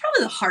probably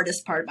the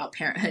hardest part about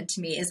parenthood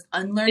to me, is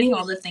unlearning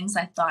all the things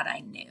I thought I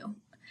knew,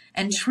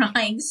 and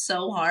trying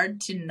so hard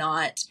to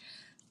not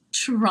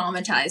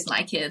traumatize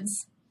my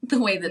kids the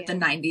way that the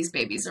 90s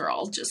babies are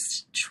all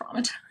just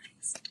traumatized.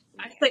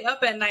 I stay up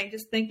at night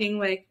just thinking,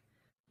 like,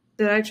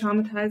 did I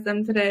traumatize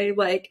them today?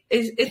 Like,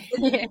 it's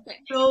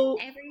so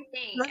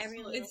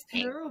everything. It's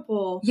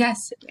terrible. Yes.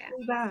 It's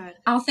so bad.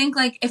 I'll think,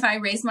 like, if I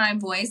raise my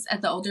voice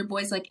at the older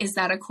boys, like, is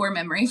that a core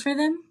memory for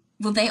them?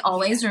 Will they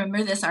always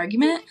remember this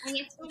argument? Oh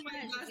my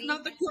gosh,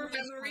 not the core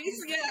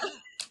memories.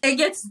 Yeah. It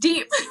gets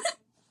deep.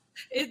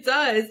 It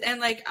does.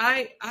 And like,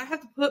 I have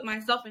to put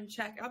myself in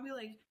check. I'll be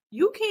like,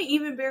 you can't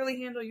even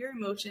barely handle your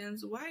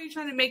emotions. Why are you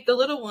trying to make the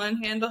little one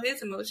handle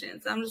his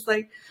emotions? I'm just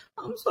like,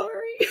 I'm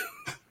sorry.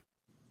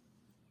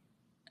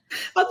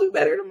 I'll do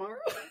better tomorrow.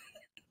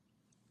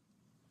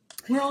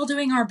 We're all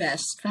doing our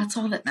best. That's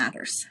all that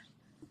matters.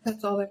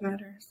 That's all that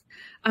matters.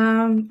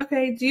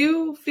 Okay. Do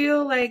you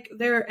feel like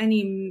there are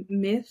any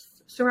myths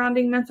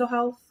surrounding mental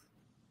health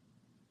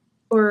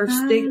or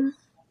stigma?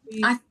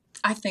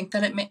 I think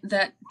that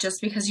that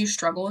just because you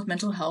struggle with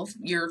mental health,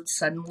 you're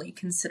suddenly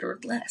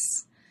considered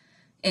less.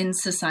 In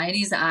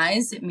society's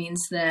eyes, it means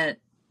that,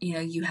 you know,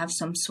 you have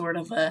some sort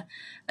of a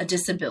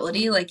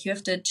disability. Like, you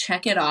have to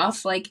check it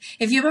off. Like,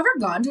 if you've ever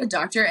gone to a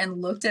doctor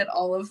and looked at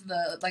all of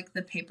the, like,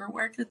 the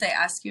paperwork that they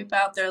ask you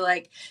about, they're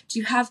like, do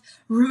you have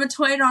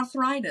rheumatoid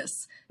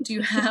arthritis? Do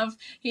you have,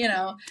 you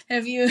know, are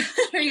you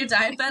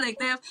diabetic?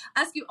 They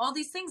ask you all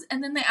these things.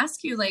 And then they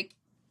ask you, like,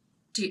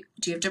 do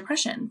you have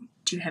depression?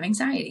 Do you have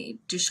anxiety?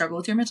 Do you struggle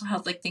with your mental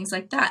health? Like, things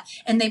like that.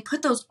 And they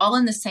put those all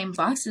in the same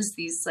box as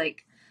these,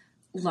 like,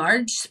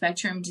 large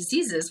spectrum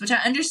diseases, which I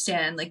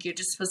understand. Like, you're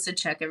just supposed to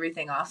check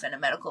everything off in a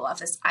medical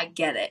office. I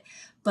get it.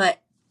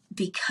 But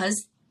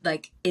because,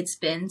 like, it's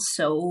been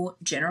so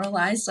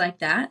generalized like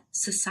that,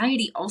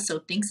 society also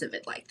thinks of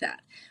it like that.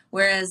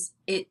 Whereas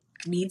it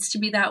needs to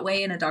be that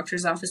way in a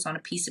doctor's office on a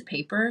piece of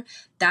paper.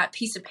 That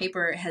piece of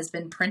paper has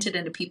been printed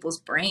into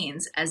people's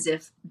brains as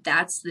if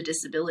that's the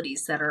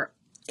disabilities that are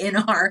in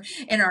our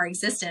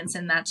existence.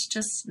 And that's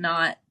just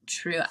not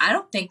true. I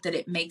don't think that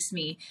it makes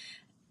me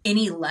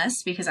any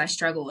less because I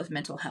struggle with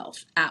mental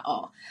health at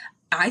all.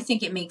 I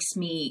think it makes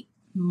me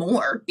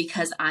more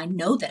because I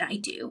know that I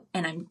do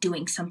and I'm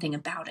doing something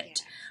about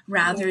it,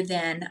 rather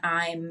than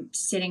I'm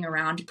sitting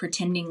around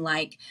pretending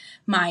like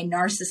my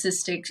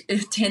narcissistic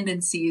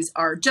tendencies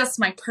are just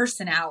my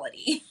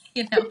personality,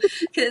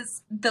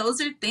 because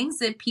those are things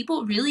that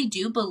people really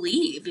do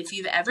believe. If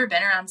you've ever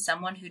been around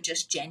someone who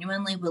just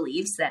genuinely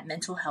believes that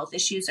mental health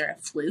issues are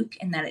a fluke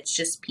and that it's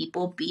just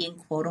people being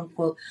quote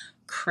unquote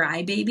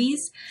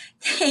crybabies,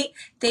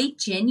 they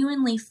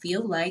genuinely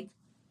feel like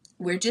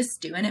we're just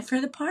doing it for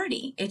the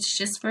party. It's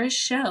just for a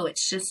show.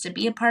 It's just to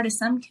be a part of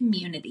some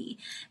community.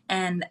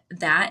 And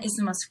that is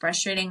the most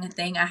frustrating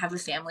thing. I have a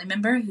family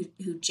member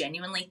who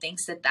genuinely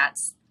thinks that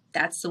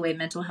that's the way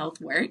mental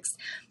health works.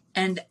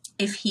 And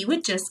if he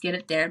would just get a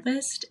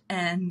therapist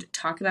and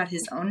talk about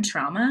his own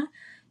trauma,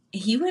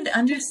 he would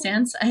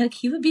understand. Like,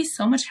 he would be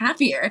so much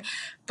happier.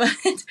 But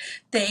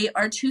they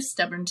are too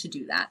stubborn to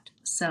do that.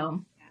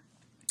 So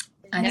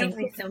I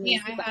think so many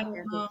people out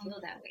there who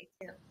feel that way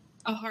too.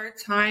 A hard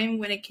time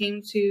when it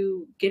came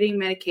to getting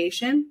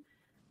medication,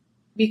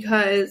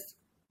 because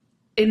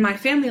in my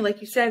family, like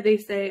you said, they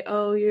say,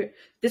 oh,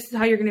 this is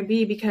how you're going to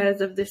be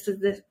because of this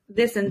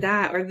and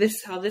that, or this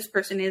is how this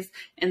person is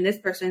and this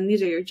person, and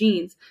these are your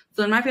genes.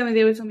 So in my family,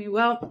 they would tell me,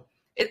 well,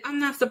 I'm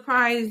not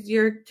surprised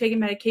you're taking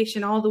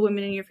medication. All the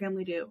women in your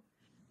family do.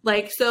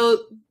 Like, so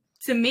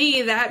to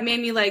me, that made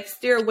me like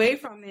steer away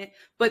from it.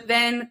 But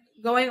then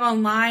going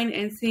online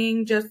and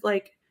seeing just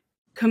like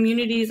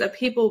communities of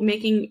people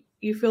making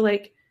you feel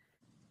like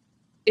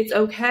it's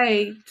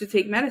okay to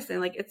take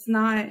medicine. Like,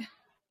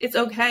 it's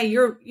okay.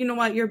 You know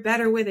what? You're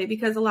better with it,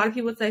 because a lot of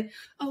people would say,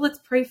 oh, let's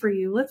pray for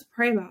you. Let's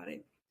pray about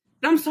it.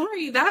 But I'm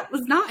sorry, that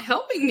was not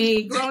helping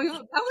me growing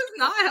up. That was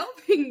not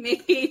helping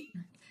me.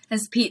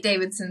 As Pete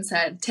Davidson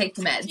said, take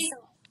the meds.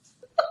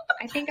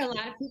 I think a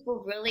lot of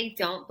people really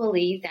don't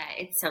believe that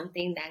it's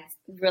something that's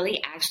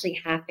really actually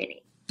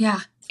happening. Yeah.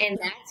 And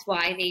that's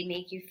why they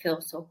make you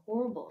feel so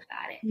horrible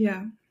about it.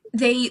 Yeah.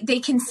 They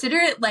consider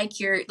it like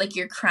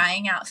you're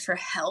crying out for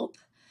help,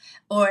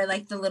 or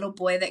like the little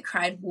boy that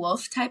cried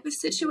wolf type of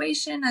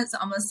situation. It's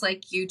almost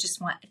like you just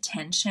want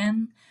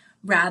attention,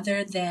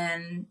 rather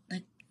than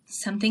like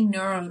something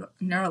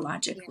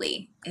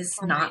neurologically is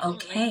not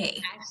okay.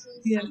 Like,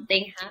 actually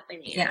something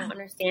happening. Yeah. I don't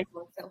understand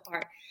what's so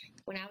hard.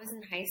 When I was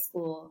in high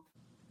school,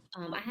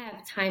 I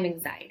have time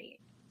anxiety,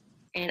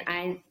 and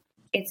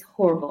it's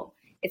horrible.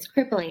 It's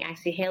crippling.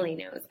 Actually, Haley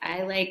knows.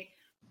 I like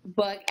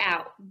bug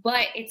out,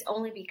 but it's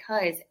only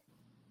because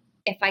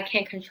if I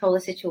can't control the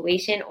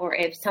situation, or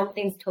if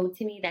something's told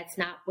to me that's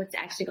not what's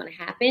actually going to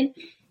happen.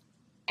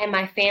 And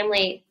my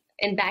family,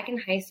 and back in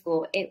high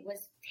school, it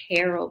was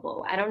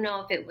terrible. I don't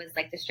know if it was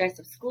like the stress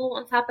of school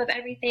on top of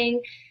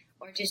everything,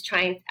 or just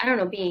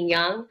being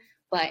young,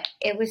 but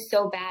it was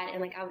so bad. And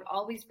like, I would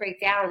always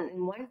break down,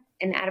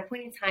 and at a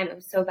point in time, it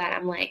was so bad.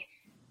 I'm like,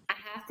 I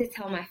have to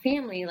tell my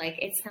family, like,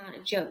 it's not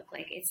a joke.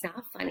 Like, it's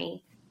not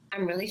funny.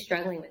 I'm really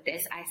struggling with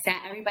this. I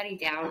sat everybody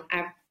down.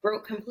 I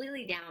broke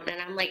completely down,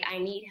 and I'm like, I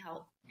need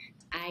help.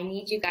 I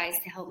need you guys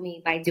to help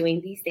me by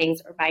doing these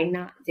things or by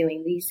not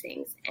doing these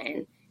things.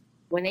 And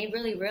when they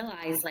really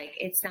realize, like,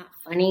 it's not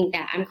funny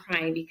that I'm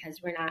crying because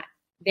we're not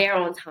there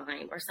on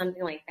time or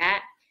something like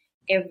that,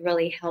 it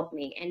really helped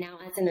me. And now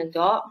as an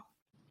adult,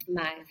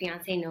 my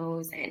fiance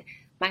knows and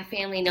my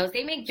family knows.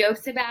 They make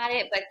jokes about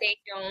it, but they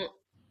don't,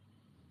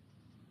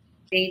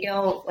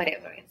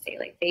 whatever I can say,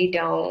 like, they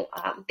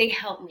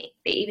help me.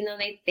 Even though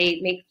they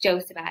make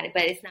jokes about it,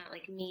 but it's not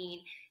like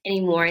mean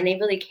anymore. And they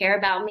really care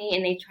about me,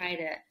 and they try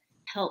to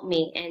help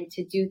me and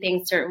to do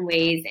things certain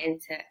ways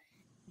and to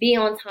be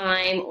on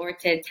time, or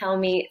to tell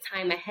me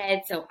time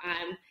ahead so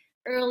I'm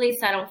early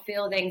so I don't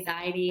feel the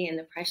anxiety and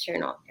the pressure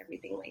and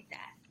everything like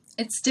that.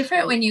 It's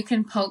different when you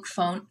can poke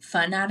fun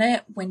at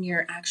it when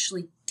you're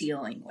actually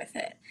dealing with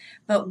it.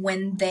 But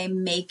when they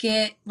make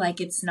it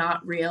like it's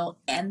not real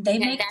and they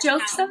make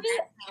jokes of it.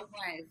 That's how it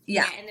was.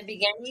 Yeah. In the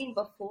beginning,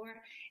 before.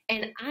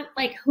 And I'm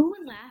like, who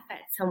would laugh at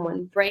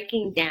someone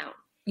breaking down?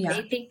 Yeah.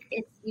 They think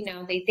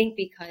they think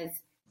because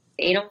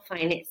they don't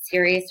find it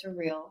serious or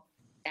real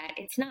that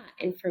it's not.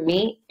 And for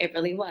me, it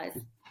really was.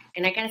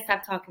 And I got to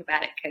stop talking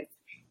about it because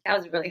that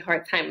was a really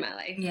hard time in my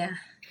life. Yeah.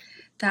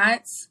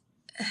 That's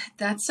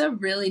a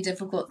really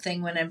difficult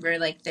thing whenever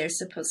like they're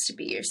supposed to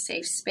be your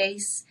safe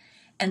space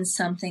and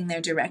something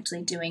they're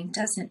directly doing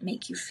doesn't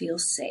make you feel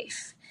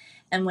safe.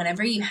 And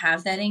whenever you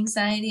have that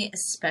anxiety,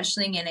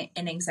 especially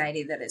an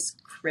anxiety that is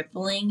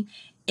crippling,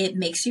 it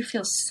makes you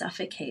feel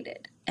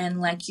suffocated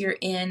and like you're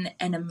in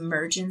an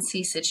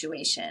emergency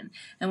situation.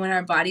 And when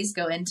our bodies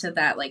go into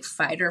that like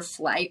fight or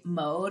flight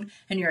mode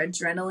and your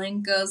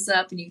adrenaline goes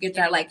up and you get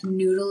that like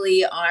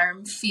noodly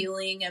arm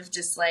feeling of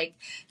just like,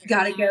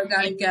 gotta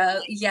go.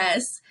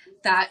 Yes,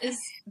 that is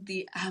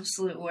the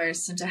absolute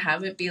worst. And to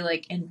have it be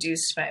like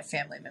induced by a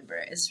family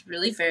member is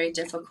really very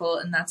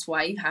difficult. And that's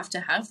why you have to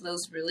have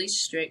those really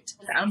strict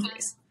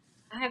boundaries.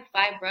 I have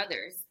 5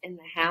 brothers in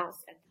the house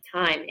at the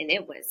time, and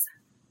it was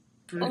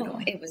brutal.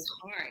 Oh, it was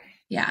hard.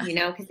 Yeah. You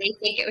know, because they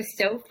think it was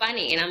so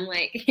funny. And I'm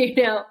like, you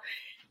know.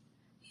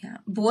 Yeah.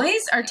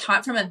 Boys are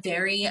taught from a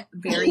very,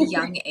 very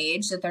young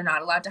age that they're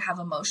not allowed to have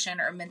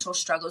emotion or mental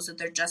struggles, that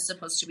they're just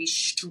supposed to be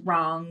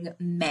strong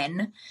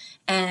men.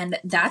 And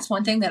that's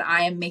one thing that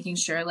I am making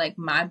sure, like,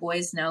 my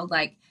boys know,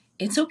 like,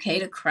 it's okay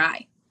to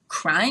cry.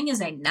 Crying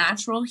is a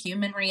natural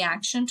human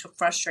reaction to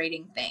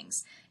frustrating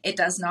things. It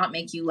does not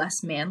make you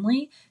less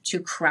manly to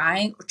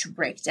cry or to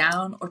break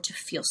down or to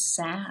feel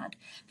sad,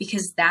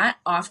 because that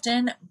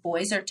often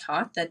boys are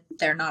taught that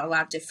they're not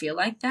allowed to feel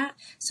like that.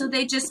 So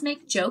they just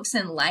make jokes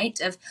in light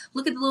of,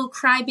 look at the little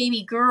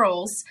crybaby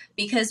girls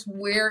because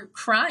we're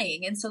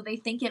crying. And so they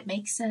think it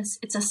makes us,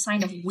 it's a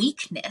sign of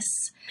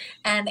weakness.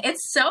 And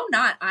it's so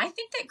not. I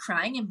think that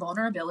crying and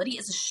vulnerability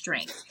is a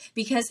strength,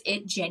 because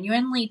it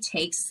genuinely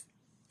takes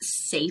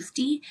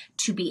safety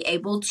to be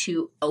able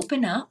to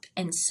open up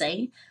and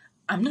say,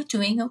 I'm not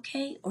doing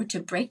okay, or to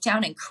break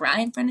down and cry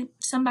in front of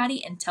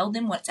somebody and tell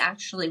them what's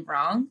actually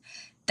wrong.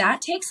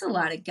 That takes a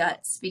lot of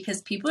guts,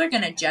 because people are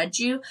going to judge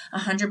you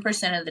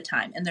 100% of the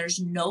time. And there's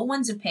no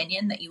one's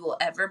opinion that you will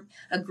ever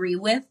agree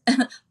with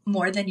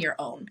more than your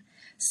own.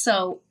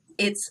 So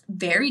it's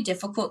very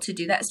difficult to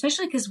do that,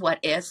 especially because what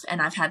if,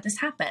 and I've had this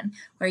happen,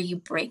 where you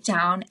break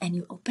down and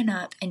you open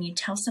up and you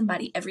tell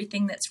somebody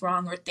everything that's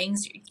wrong, or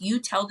things, you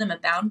tell them a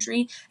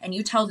boundary and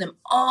you tell them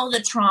all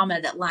the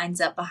trauma that lines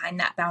up behind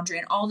that boundary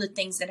and all the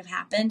things that have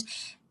happened,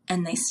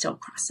 and they still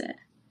cross it.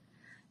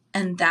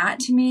 And that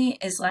to me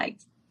is like,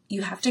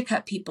 you have to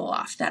cut people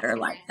off that are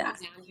like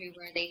that. Boundary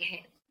where they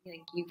hit,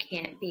 like, you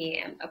can't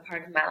be a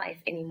part of my life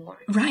anymore.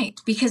 Right.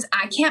 Because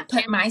I can't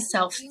put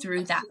myself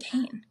through that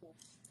pain.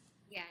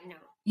 Yeah, no.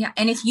 Yeah.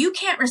 And if you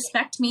can't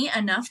respect me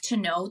enough to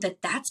know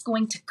that that's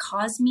going to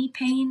cause me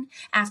pain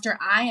after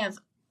I have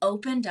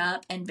opened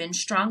up and been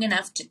strong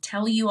enough to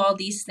tell you all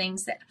these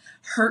things that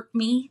hurt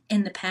me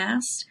in the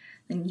past,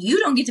 then you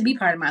don't get to be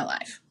part of my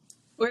life.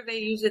 Or they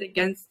use it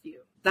against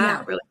you.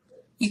 That really.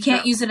 You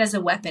can't use it as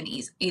a weapon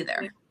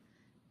either.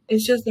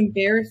 It's just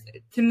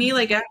embarrassing to me.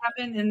 Like, that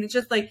happened, and it's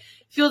just like,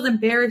 feels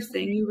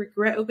embarrassing. You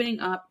regret opening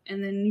up,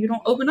 and then you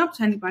don't open up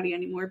to anybody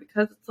anymore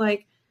because it's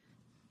like,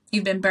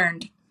 you've been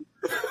burned.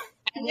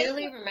 I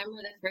literally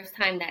remember the first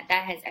time that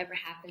has ever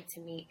happened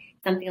to me,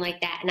 something like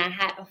that. And I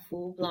had a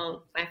full-blown,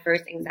 my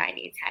first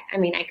anxiety attack. I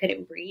mean, I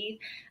couldn't breathe.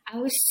 I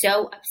was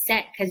so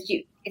upset because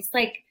it's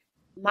like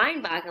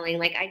mind-boggling.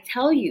 Like, I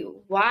tell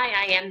you why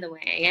I am the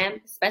way I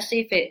am,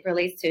 especially if it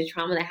relates to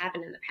trauma that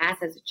happened in the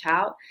past as a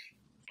child,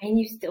 and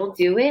you still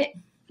do it.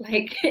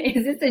 Like,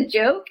 is this a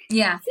joke?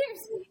 Yeah.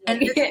 Seriously.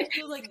 And it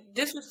feels like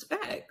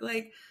disrespect.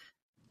 Like,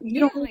 you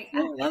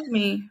don't love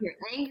me. You're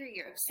angry,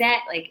 you're upset.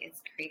 Like,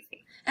 it's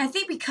crazy. I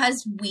think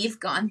because we've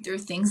gone through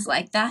things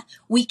like that,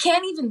 we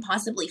can't even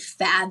possibly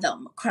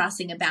fathom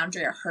crossing a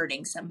boundary or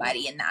hurting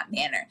somebody in that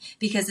manner,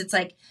 because it's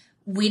like,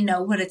 we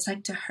know what it's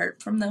like to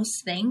hurt from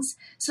those things.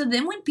 So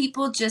then when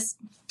people just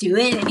do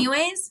it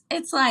anyways,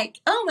 it's like,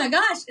 oh my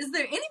gosh, is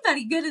there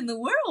anybody good in the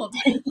world?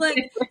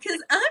 Like,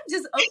 because I'm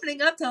just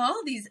opening up to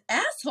all these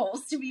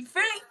assholes, to be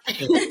frank.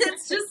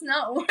 It's just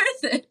not worth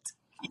it.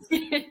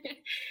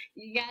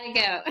 You gotta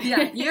go.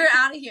 Yeah, you're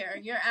out of here.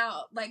 You're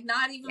out. Like,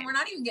 we're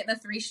not even getting a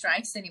 3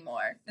 strikes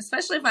anymore.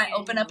 Especially if I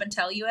open up and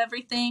tell you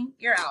everything,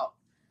 you're out.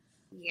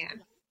 Yeah.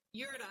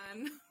 You're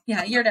done.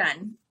 Yeah, you're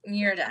done.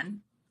 You're done.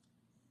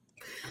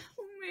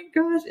 Oh my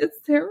gosh, it's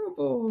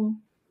terrible.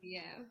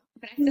 Yeah.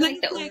 But I feel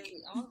like the older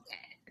we all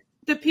get.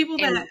 The people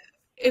that,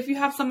 if you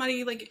have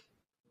somebody, like,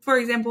 for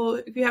example,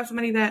 if you have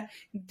somebody that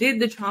did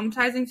the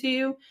traumatizing to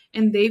you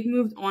and they've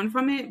moved on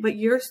from it, but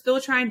you're still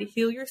trying to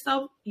heal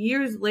yourself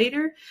years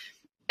later,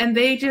 and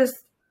they just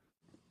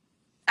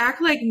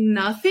act like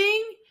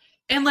nothing.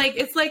 And like,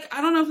 it's like,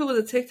 I don't know if it was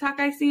a TikTok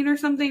I seen or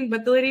something,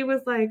 but the lady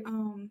was like,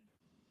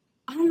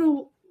 I don't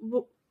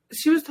know.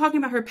 She was talking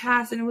about her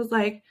past, and it was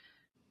like,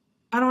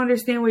 I don't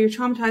understand what you're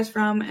traumatized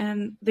from.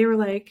 And they were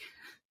like,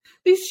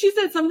 she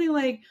said something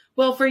like,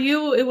 well, for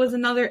you, it was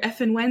another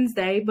effing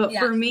Wednesday, but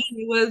for me,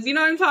 it was, you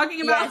know what I'm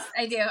talking about?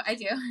 Yes, I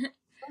do.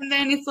 And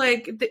then it's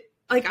like,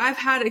 I've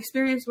had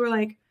experience where,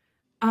 like,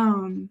 I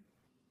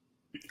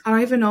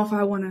don't even know if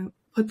I want to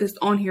put this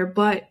on here,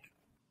 but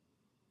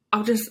I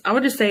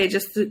would just say it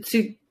just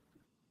to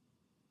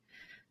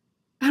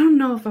I don't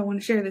know if I want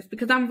to share this,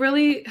 because I'm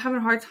really having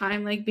a hard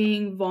time, like,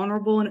 being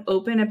vulnerable and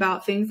open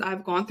about things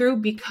I've gone through,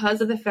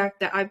 because of the fact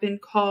that I've been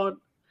called,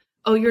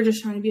 oh, you're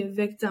just trying to be a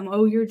victim.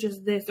 Oh, you're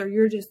just this, or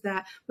you're just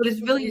that. But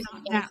it's really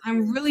not that.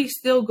 I'm really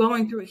still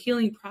going through a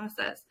healing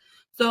process.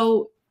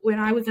 So when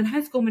I was in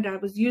high school, my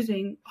dad was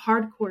using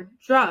hardcore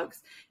drugs,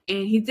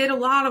 and he did a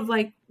lot of,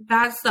 like,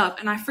 bad stuff,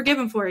 and I forgive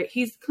him for it.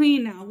 He's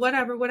clean now,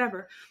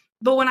 whatever.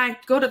 But when I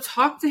go to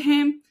talk to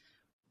him,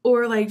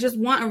 or, like, just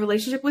want a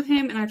relationship with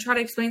him, and I try to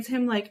explain to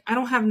him, like, I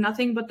don't have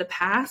nothing but the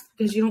past,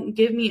 because you don't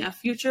give me a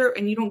future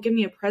and you don't give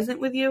me a present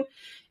with you.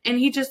 And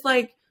he just,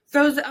 like,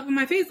 throws it up in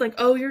my face, like,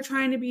 oh, you're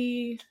trying to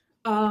be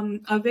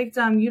a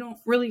victim. You don't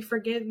really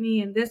forgive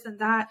me, and this and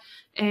that.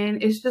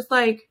 And it's just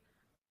like,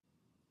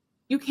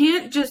 you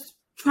can't just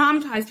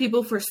traumatize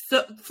people for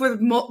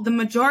the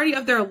majority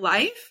of their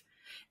life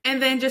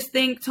and then just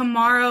think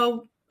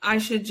tomorrow I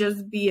should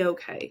just be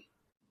okay.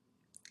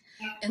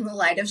 In the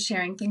light of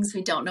sharing things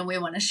we don't know we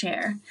want to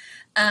share,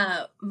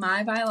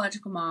 my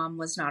biological mom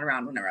was not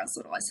around whenever I was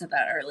little. I said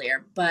that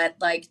earlier, but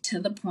like to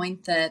the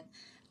point that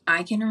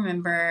I can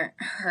remember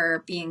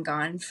her being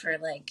gone for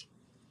like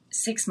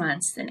 6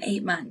 months, then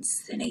 8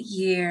 months, then a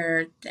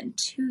year, then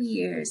 2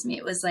 years. I mean,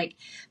 it was like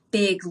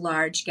big,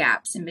 large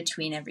gaps in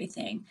between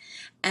everything.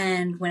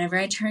 And whenever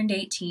I turned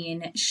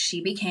 18,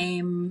 she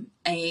became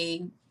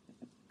a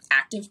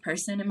active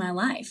person in my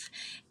life.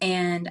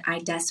 And I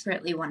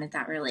desperately wanted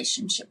that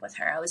relationship with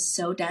her. I was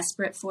so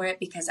desperate for it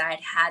because I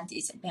had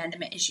these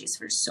abandonment issues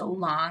for so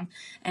long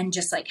and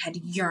just like had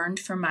yearned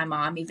for my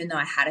mom, even though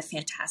I had a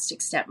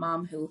fantastic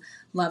stepmom who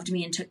loved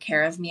me and took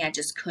care of me. I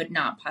just could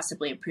not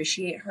possibly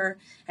appreciate her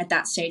at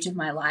that stage of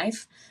my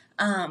life.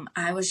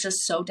 I was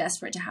just so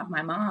desperate to have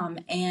my mom.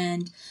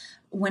 And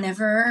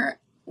whenever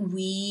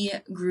we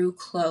grew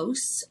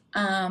close,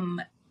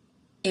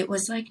 it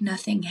was like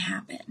nothing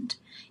happened.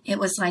 It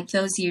was like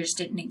those years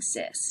didn't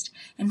exist.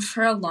 And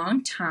for a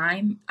long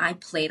time, I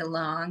played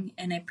along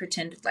and I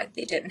pretended like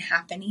they didn't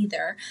happen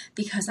either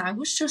because I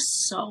was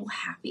just so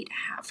happy to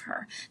have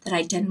her that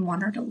I didn't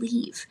want her to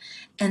leave.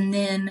 And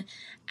then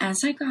as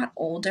I got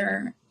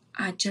older,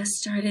 I just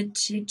started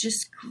to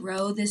just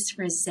grow this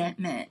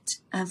resentment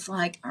of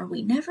like, are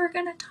we never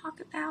going to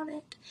talk about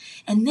it?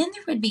 And then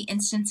there would be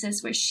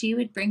instances where she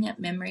would bring up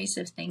memories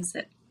of things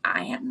that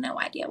I had no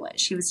idea what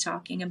she was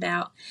talking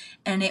about.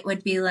 And it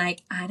would be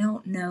like, I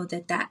don't know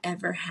that that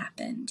ever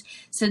happened.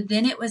 So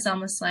then it was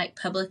almost like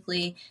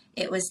publicly,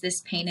 it was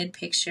this painted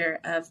picture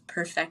of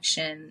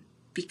perfection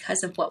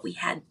because of what we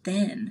had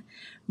then,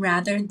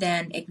 rather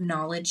than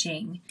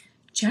acknowledging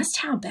just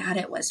how bad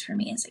it was for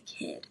me as a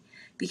kid.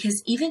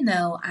 Because even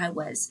though I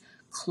was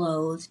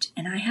clothed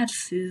and I had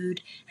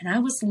food and I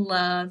was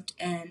loved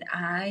and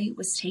I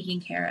was taken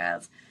care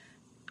of,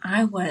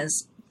 I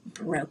was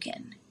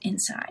broken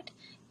inside.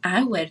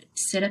 I would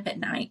sit up at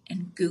night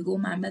and Google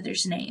my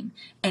mother's name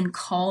and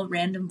call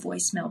random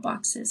voicemail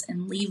boxes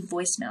and leave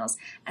voicemails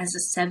as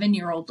a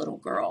 7-year-old little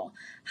girl.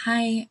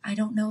 Hi, I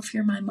don't know if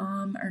you're my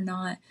mom or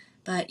not,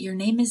 but your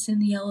name is in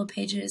the yellow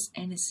pages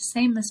and it's the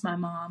same as my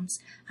mom's.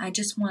 I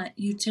just want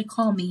you to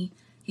call me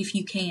if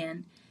you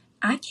can.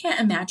 I can't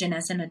imagine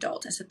as an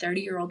adult, as a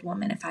 30-year-old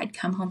woman, if I'd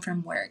come home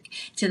from work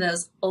to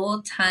those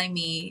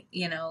old-timey,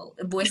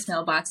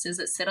 voicemail boxes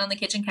that sit on the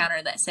kitchen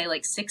counter that say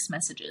like 6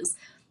 messages.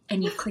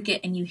 And you click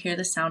it and you hear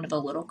the sound of a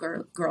little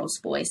girl's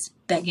voice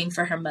begging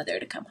for her mother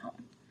to come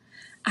home.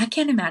 I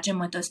can't imagine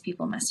what those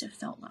people must have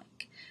felt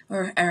like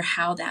or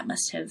how that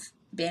must have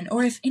been,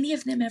 or if any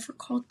of them ever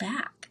called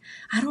back.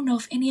 I don't know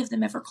if any of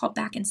them ever called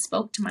back and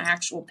spoke to my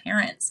actual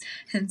parents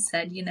and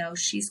said,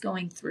 she's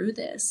going through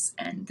this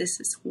and this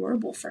is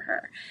horrible for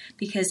her.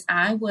 Because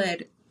I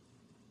would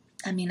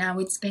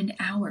spend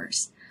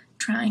hours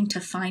trying to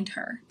find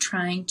her,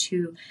 trying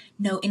to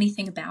know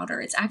anything about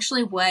her. It's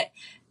actually what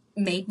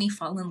made me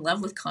fall in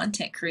love with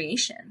content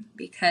creation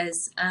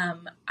because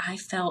I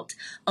felt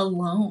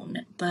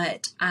alone,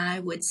 but I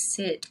would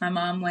sit. My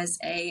mom was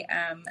a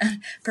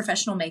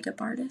professional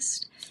makeup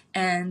artist,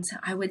 and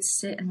I would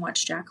sit and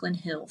watch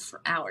Jaclyn Hill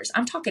for hours.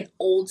 I'm talking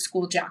old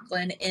school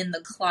Jaclyn in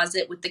the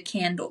closet with the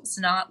candles,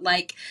 not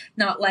like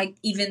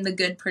even the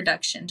good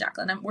production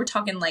Jaclyn. We're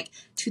talking like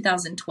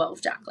 2012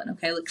 Jaclyn,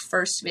 okay, like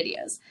first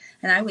videos.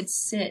 And I would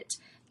sit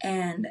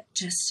and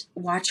just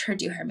watch her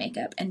do her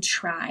makeup and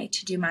try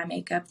to do my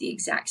makeup the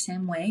exact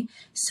same way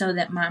so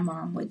that my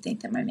mom would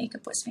think that my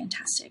makeup was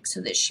fantastic, so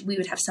that we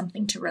would have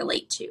something to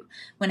relate to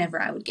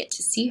whenever I would get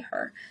to see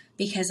her,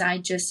 because I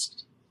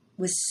just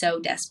was so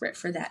desperate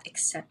for that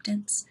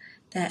acceptance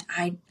that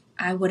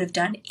I would have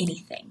done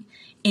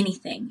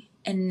anything.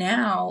 And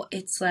now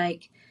it's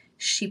like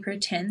she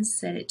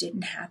pretends that it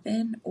didn't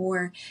happen,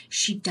 or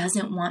she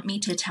doesn't want me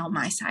to tell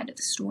my side of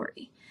the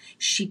story.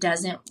 She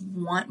doesn't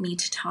want me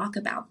to talk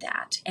about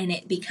that. And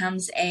it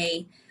becomes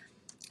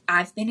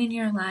I've been in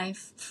your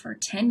life for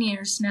 10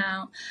 years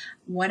now.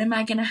 What am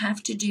I going to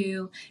have to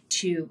do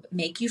to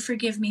make you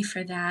forgive me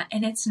for that?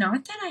 And it's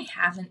not that I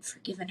haven't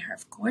forgiven her.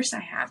 Of course I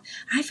have.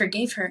 I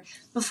forgave her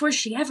before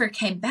she ever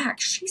came back.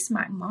 She's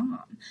my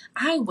mom.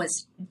 I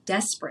was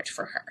desperate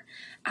for her.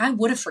 I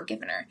would have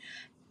forgiven her.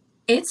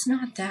 It's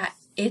not that.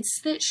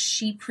 It's that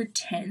she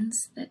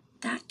pretends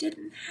that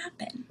didn't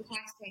happen. You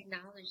have to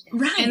acknowledge that.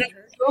 Right. And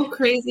it's so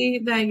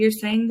crazy that you're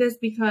saying this,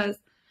 because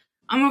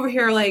I'm over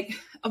here like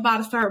about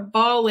to start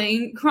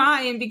bawling,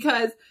 crying,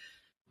 because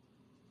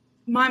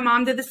my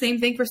mom did the same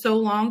thing for so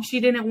long. She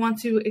didn't want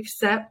to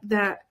accept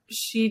that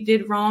she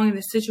did wrong and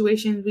the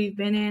situations we've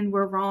been in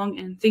were wrong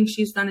and things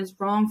she's done is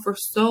wrong for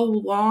so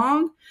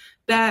long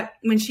that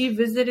when she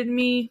visited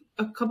me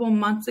a couple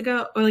months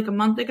ago, or like a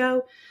month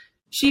ago,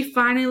 she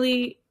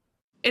finally...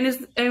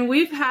 And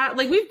we've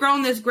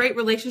grown this great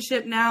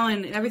relationship now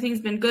and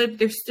everything's been good.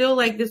 There's still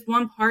like this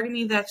one part of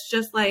me that's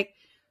just like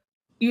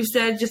you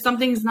said, just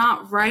something's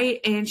not right.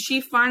 And she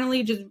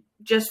finally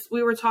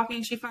we were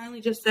talking, she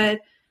finally just said,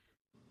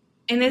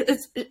 and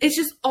it's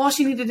just all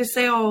she needed to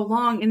say all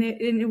along. And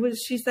it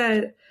was, she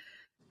said,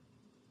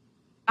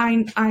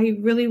 I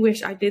really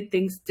wish I did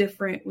things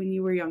different when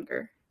you were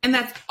younger. And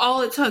that's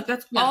all it took.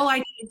 That's all I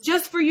needed.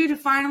 Just for you to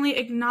finally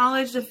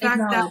acknowledge the fact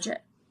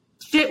that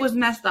shit was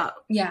messed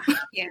up. Yeah.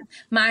 Yeah.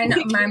 My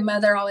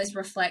mother always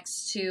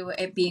reflects to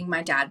it being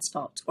my dad's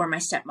fault or my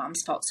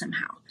stepmom's fault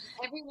somehow.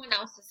 Everyone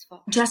else's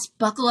fault. Just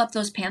buckle up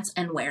those pants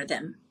and wear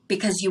them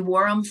because you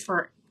wore them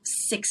for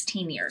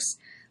 16 years.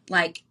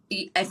 Like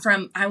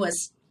I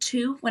was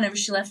 2 whenever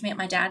she left me at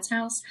my dad's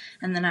house,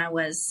 and then I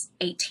was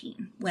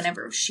 18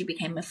 whenever she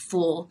became a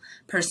full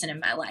person in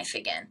my life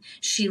again.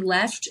 She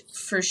left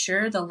for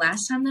sure the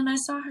last time that I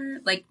saw her,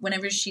 like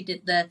whenever she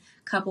did the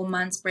couple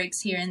months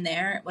breaks here and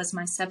there, it was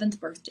my 7th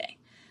birthday.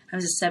 I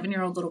was a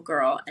 7-year-old little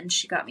girl, and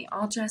she got me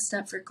all dressed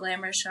up for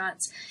glamour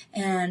shots,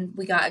 and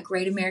we got a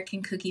Great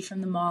American cookie from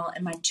the mall,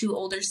 and my 2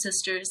 older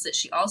sisters that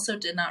she also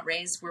did not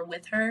raise were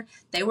with her.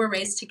 They were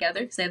raised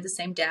together because they had the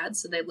same dad,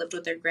 so they lived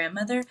with their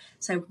grandmother,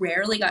 so I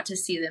rarely got to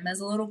see them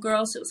as a little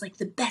girl, so it was like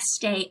the best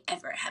day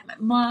ever. I had my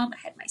mom, I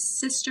had my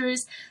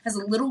sisters. As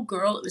a little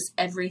girl, it was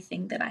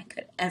everything that I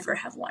could ever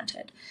have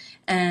wanted.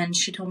 And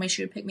she told me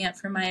she would pick me up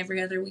for my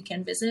every other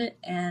weekend visit,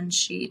 and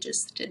she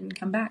just didn't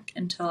come back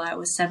until I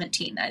was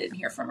 17. I didn't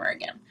hear from her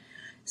again.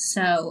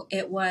 So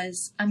it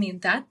was, I mean,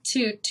 that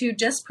to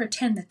just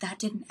pretend that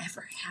didn't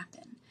ever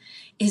happen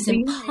is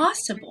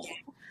impossible.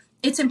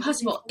 It's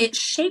impossible. It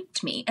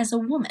shaped me as a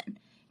woman.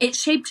 It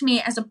shaped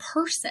me as a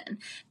person.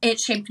 It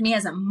shaped me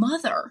as a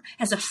mother,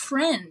 as a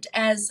friend,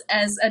 as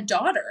a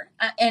daughter.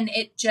 And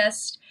it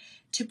just,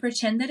 to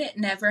pretend that it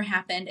never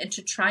happened and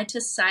to try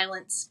to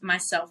silence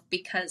myself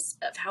because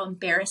of how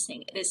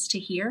embarrassing it is to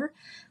hear,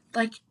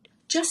 like,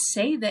 just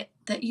say that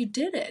you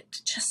did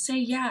it. Just say,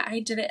 yeah, I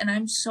did it, and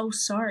I'm so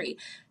sorry.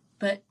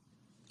 But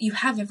you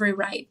have every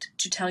right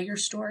to tell your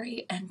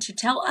story and to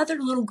tell other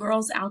little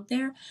girls out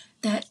there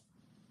that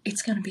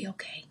it's going to be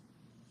okay.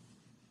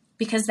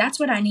 Because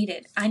that's what I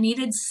needed. I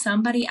needed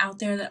somebody out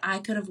there that I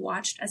could have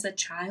watched as a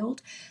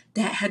child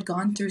that had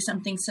gone through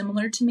something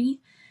similar to me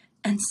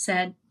and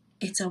said,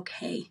 it's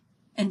okay,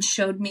 and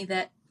showed me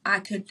that I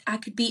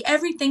could be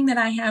everything that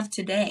I have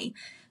today,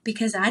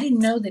 because I didn't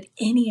know that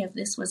any of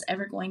this was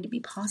ever going to be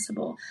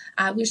possible.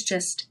 I was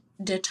just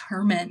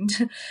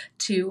determined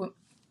to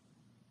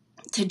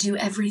do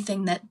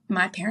everything that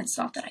my parents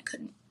thought that I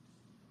couldn't.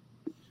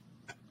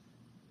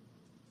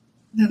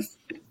 That's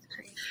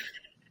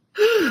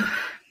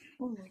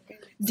Oh my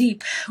goodness.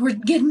 Deep. We're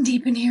getting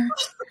deep in here.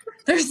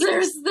 There's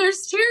tears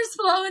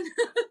flowing.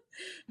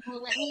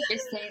 Well, let me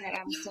just say that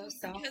I'm so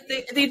sorry.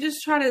 they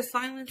just try to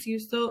silence you,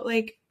 so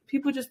like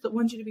people just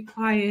want you to be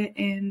quiet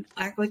and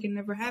act like it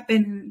never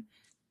happened, and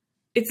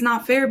it's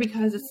not fair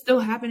because it's still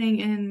happening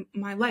in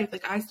my life.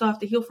 Like, I still have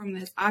to heal from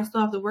this. I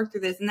still have to work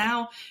through this.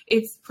 Now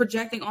it's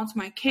projecting onto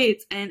my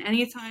kids, and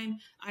anytime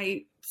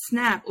I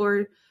snap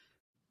or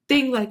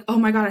think like, oh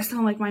my God, I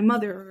sound like my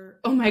mother, or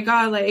oh my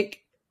God,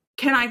 like,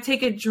 can I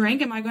take a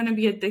drink? Am I going to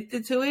be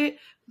addicted to it?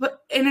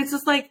 And it's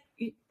just like,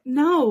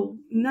 no,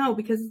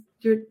 because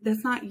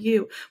that's not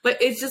you.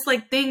 But it's just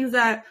like things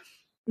that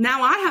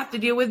now I have to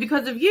deal with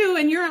because of you,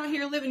 and you're out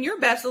here living your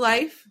best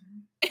life,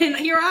 and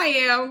here I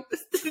am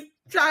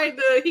trying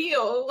to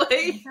heal.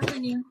 Like,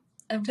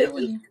 I'm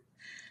telling you.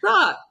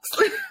 Sucks.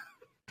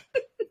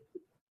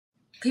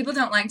 People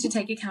don't like to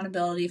take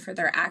accountability for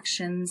their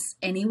actions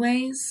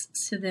anyways.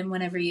 So then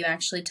whenever you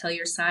actually tell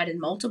your side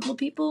and multiple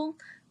people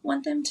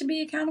want them to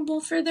be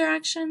accountable for their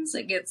actions,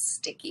 it gets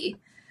sticky.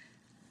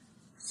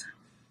 So.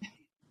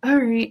 All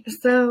right.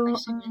 So,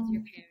 With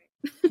your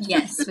parents.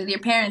 Yes, with your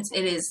parents,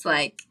 it is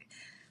like,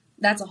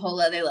 that's a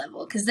whole other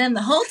level. Because then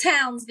the whole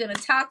town's going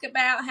to talk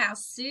about how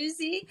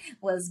Susie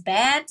was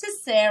bad to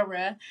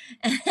Sarah.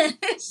 And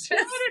it's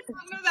just, I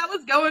didn't know that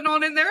was going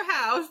on in their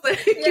house.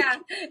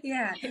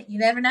 yeah. You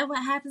never know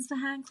what happens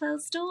behind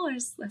closed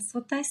doors. That's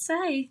what they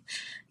say.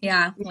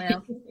 Yeah,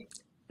 well.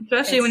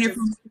 Especially when you're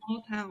from a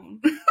small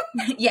town.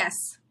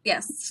 Yes.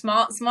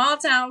 Small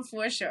town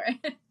for sure.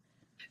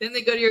 Then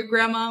they go to your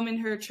grandma and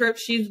her church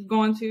she's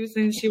gone to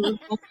since she was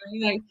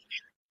like,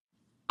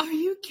 are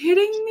you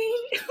kidding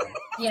me?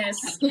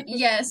 Yes.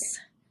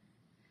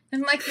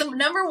 And like the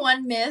number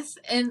one myth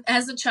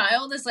as a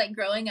child is like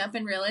growing up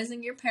and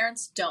realizing your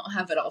parents don't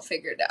have it all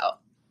figured out.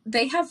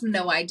 They have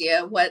no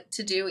idea what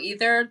to do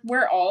either.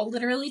 We're all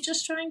literally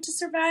just trying to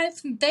survive.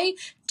 They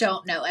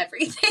don't know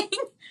everything.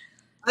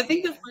 I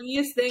think the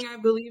funniest thing I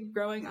believe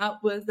growing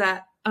up was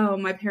that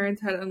my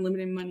parents had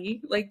unlimited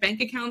money. Like,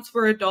 bank accounts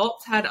for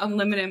adults had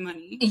unlimited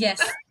money. Yes.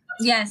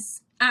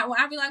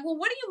 I'd be like, well,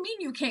 what do you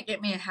mean you can't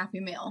get me a Happy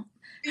Meal?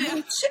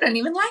 Yeah. She doesn't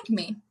even like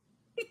me.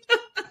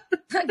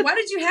 Like, why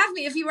did you have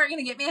me if you weren't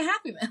going to get me a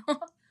Happy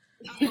Meal?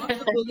 I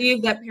also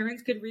believe that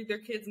parents could read their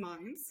kids'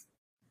 minds.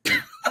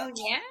 Oh,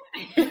 yeah?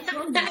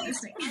 I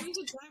used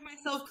to drive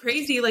myself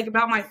crazy, like,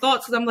 about my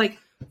thoughts, because I'm like,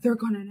 they're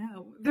going to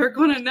know. They're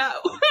going to know.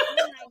 Oh,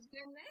 my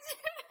goodness.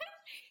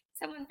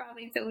 Someone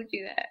probably told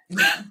you that.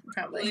 Yeah,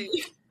 probably.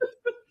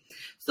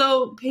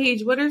 So,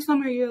 Paige, what are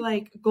some of your,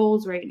 like,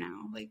 goals right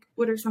now? Like,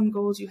 what are some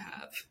goals you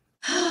have?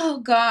 Oh,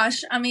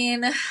 gosh. I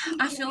mean,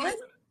 I feel like...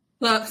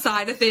 The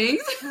side of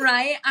things.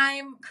 Right.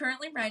 I'm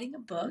currently writing a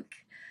book.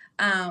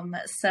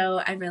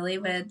 So I really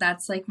would,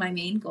 that's like my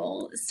main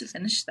goal is to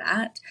finish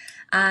that.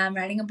 I'm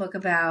writing a book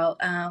about,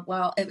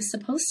 well, it was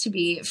supposed to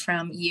be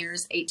from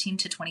years 18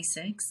 to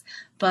 26,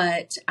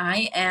 but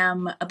I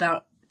am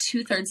about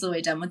 2/3 of the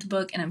way done with the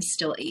book and I'm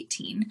still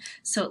 18.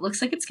 So it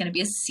looks like it's going to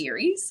be a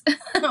series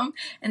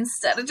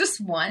instead of just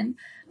one.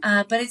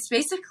 But it's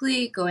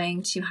basically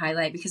going to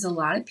highlight, because a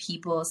lot of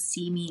people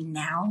see me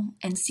now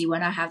and see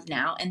what I have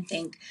now and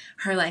think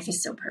her life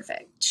is so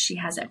perfect. She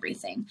has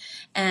everything.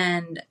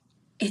 And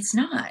it's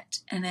not.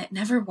 And it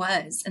never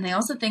was. And they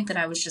also think that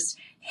I was just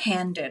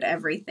handed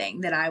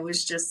everything, that I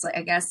was just like,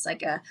 I guess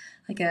like a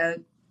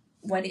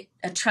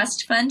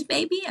trust fund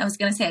baby. I was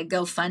going to say a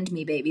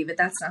GoFundMe baby, but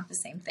that's not the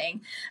same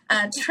thing.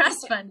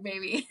 Trust fund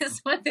baby is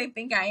what they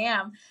think I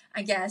am,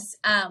 I guess.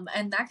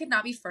 And that could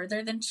not be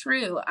further than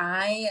true.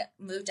 I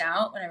moved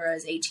out whenever I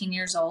was 18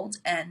 years old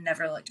and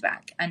never looked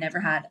back. I never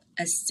had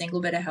a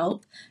single bit of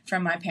help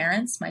from my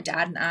parents. My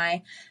dad and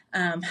I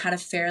had a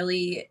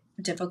fairly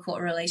difficult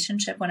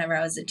relationship whenever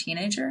I was a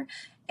teenager,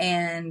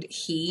 and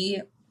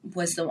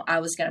I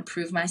was going to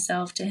prove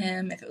myself to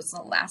him if it was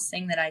the last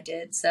thing that I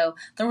did. So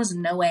there was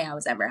no way I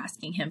was ever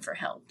asking him for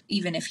help.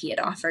 Even if he had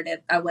offered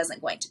it, I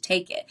wasn't going to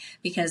take it,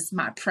 because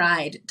my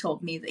pride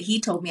told me that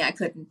he told me I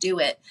couldn't do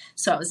it.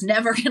 So I was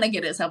never going to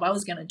get his help. I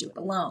was going to do it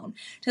alone,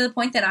 to the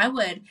point that I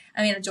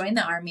joined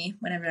the Army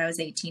whenever I was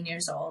 18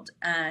 years old,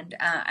 and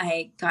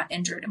I got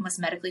injured and was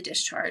medically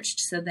discharged.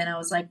 So then I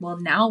was like, well,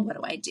 now what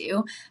do I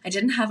do? I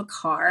didn't have a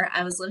car.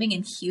 I was living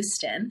in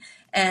Houston,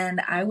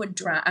 and I would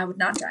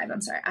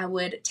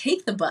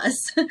take the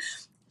bus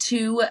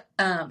to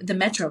the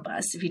Metro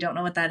bus. If you don't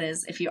know what that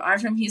is, if you are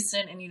from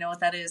Houston and you know what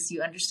that is,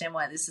 you understand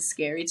why this is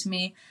scary to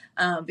me,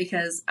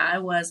 because I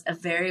was a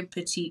very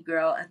petite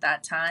girl at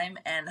that time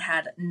and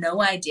had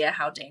no idea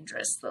how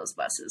dangerous those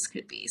buses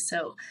could be.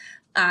 So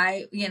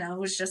I,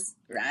 was just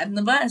riding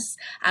the bus.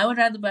 I would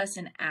ride the bus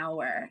an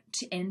hour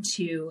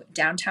into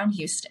downtown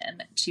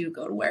Houston to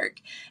go to work.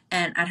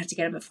 And I'd have to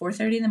get up at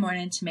 4:30 in the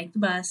morning to make the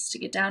bus to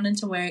get down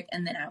into work.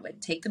 And then I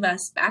would take the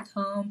bus back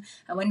home.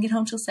 I wouldn't get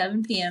home till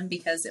 7 p.m.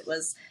 because it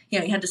was,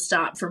 you had to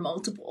stop for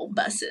multiple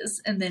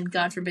buses. And then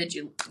God forbid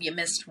you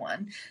missed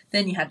one.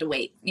 Then you had to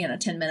wait,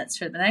 10 minutes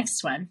for the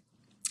next one.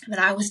 But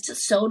I was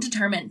just so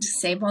determined to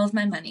save all of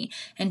my money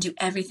and do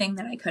everything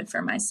that I could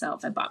for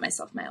myself. I bought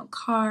myself my own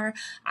car.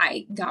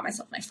 I got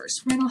myself my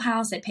first rental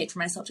house. I paid for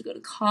myself to go to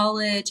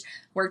college,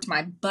 worked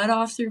my butt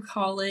off through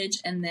college,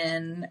 and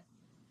then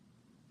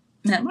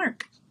met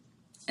Mark.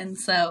 And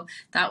so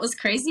that was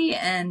crazy.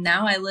 And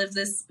now I live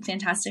this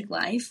fantastic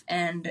life,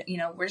 and,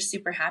 we're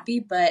super happy,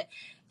 but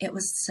it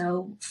was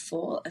so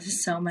full of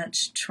so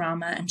much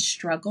trauma and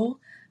struggle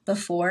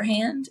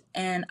beforehand.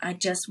 And I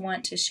just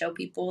want to show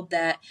people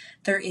that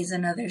there is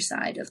another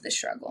side of the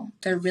struggle.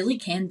 There really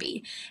can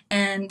be.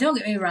 And don't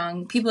get me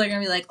wrong, people are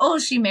going to be like, oh,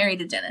 she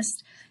married a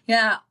dentist.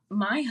 Yeah,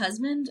 my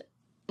husband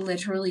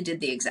literally did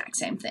the exact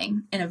same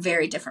thing in a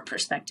very different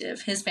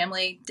perspective. His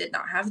family did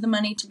not have the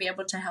money to be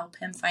able to help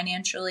him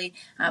financially.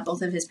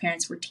 Both of his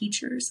parents were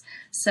teachers.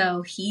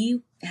 So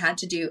he had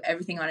to do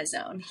everything on his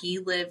own. He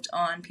lived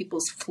on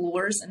people's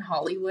floors in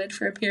Hollywood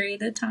for a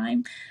period of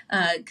time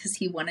because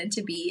he wanted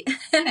to be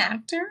an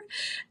actor.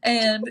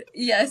 And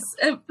yes,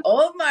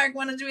 old Mark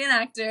wanted to be an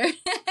actor.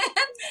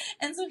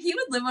 And so he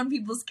would live on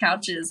people's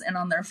couches and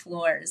on their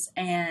floors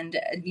and,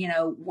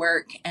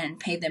 work and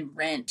pay them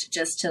rent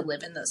just to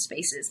live in those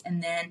spaces,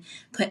 and then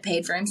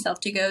paid for himself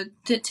to go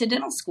to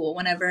dental school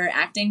whenever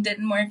acting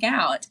didn't work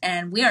out.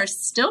 And we are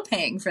still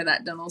paying for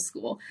that dental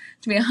school,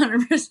 to be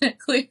 100%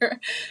 clear.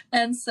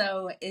 And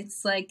so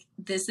it's like,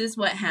 this is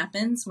what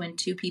happens when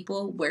two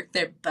people work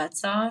their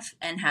butts off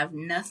and have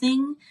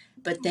nothing,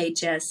 but they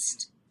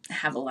just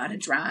have a lot of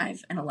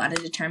drive and a lot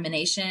of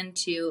determination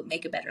to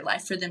make a better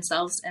life for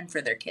themselves and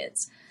for their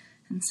kids.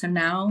 And so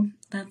now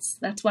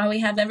that's why we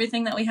have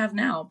everything that we have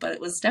now, but it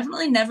was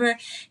definitely never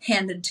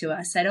handed to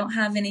us. I don't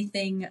have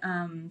anything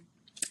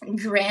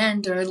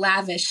grand or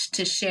lavish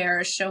to share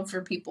or show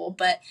for people,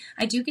 but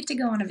I do get to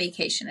go on a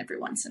vacation every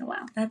once in a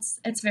while.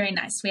 It's very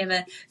nice. We have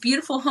a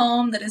beautiful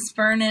home that is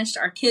furnished.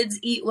 Our kids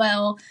eat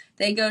well.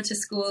 They go to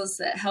schools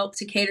that help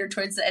to cater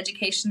towards the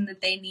education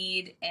that they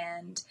need,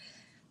 and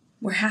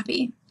we're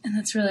happy. And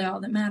that's really all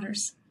that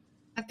matters.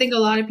 I think a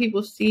lot of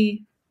people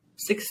see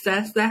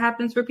success that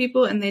happens for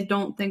people and they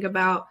don't think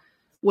about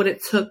what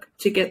it took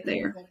to get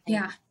there.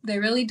 Yeah, they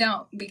really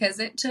don't, because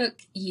it took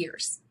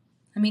years.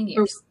 Years.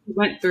 Or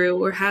went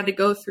through or had to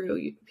go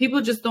through.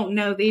 People just don't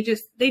know. They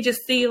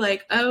just see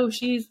like, oh,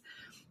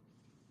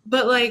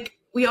 but like,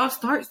 we all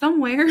start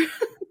somewhere.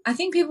 I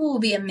think people will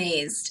be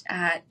amazed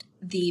at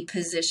the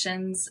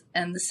positions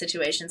and the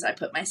situations I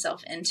put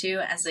myself into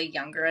as a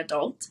younger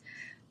adult.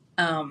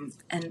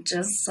 And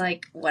just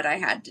like what I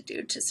had to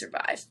do to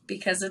survive,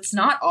 because it's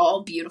not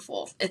all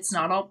beautiful. It's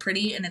not all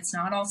pretty, and it's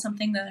not all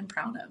something that I'm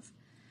proud of.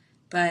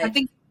 But I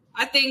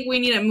think we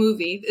need a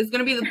movie. It's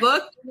going to be the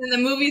book, and then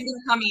the movie's going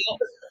to come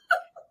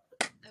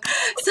out.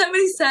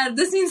 Somebody said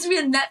this needs to be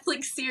a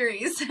Netflix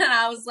series, and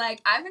I was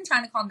like, I've been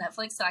trying to call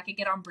Netflix so I could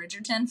get on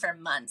Bridgerton for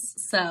months.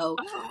 So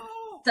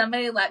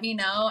somebody let me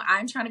know.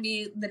 I'm trying to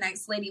be the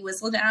next Lady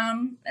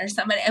Whistledown or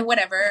somebody,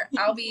 whatever.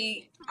 I'll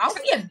be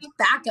a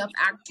backup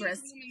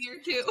actress.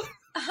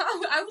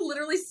 I will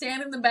literally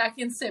stand in the back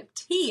and sip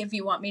tea if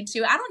you want me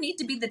to. I don't need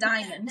to be the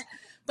diamond,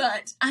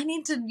 but I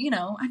need to,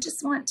 I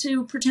just want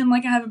to pretend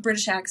like I have a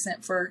British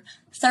accent for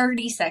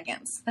 30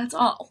 seconds. That's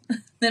all.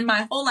 Then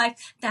my whole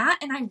life, that,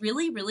 and I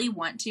really, really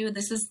want to,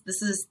 this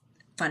is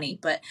funny,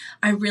 but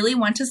I really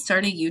want to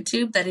start a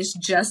YouTube that is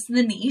just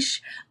the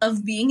niche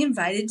of being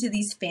invited to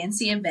these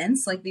fancy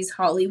events, like these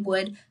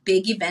Hollywood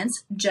big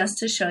events, just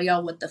to show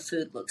y'all what the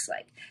food looks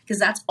like. Because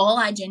that's all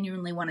I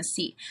genuinely want to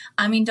see.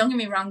 I mean, don't get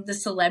me wrong, the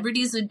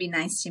celebrities would be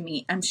nice to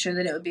meet. I'm sure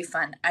that it would be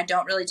fun. I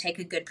don't really take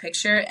a good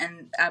picture,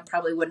 and I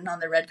probably wouldn't on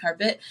the red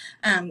carpet.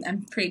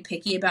 I'm pretty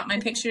picky about my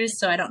pictures,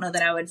 so I don't know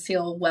that I would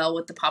feel well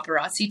with the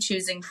paparazzi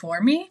choosing for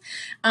me.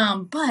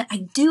 But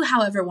I do,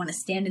 however, want to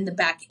stand in the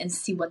back and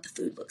see what the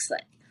food looks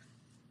like.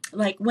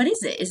 Like, what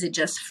is it? Is it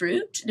just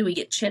fruit? Do we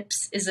get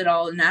chips? Is it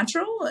all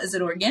natural? Is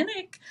it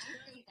organic?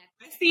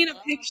 I seen a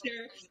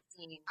picture.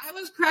 I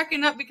was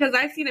cracking up because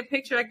I seen a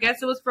picture. I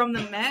guess it was from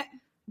the Met,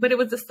 but it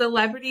was a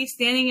celebrity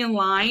standing in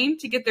line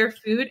to get their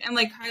food. And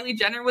like Kylie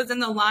Jenner was in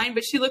the line,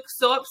 but she looked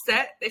so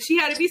upset that she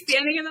had to be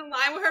standing in the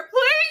line with her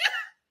plate.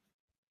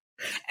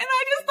 And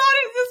I just thought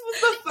this was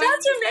so funny.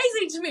 That's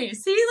amazing to me.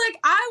 See, like,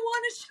 I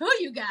want to show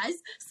you guys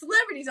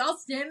celebrities all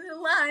standing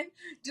in line,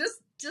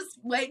 just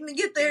waiting to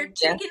get their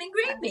chicken and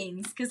green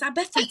beans. Because I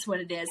bet that's what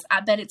it is.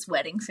 I bet it's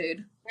wedding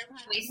food. They're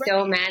probably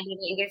so mad they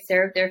didn't get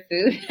served their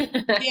food.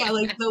 Yeah,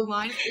 like the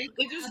line.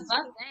 They just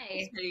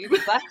buffet.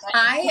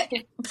 I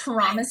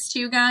promise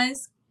you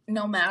guys,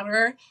 no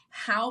matter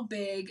how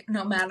big,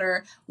 no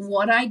matter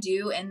what I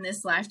do in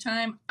this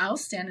lifetime, I'll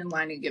stand in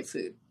line and get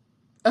food.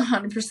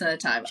 100% of the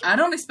time. I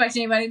don't expect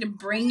anybody to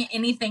bring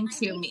anything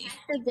to me.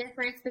 That's the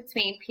difference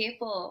between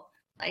people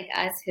like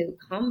us who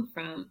come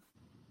from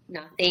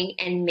nothing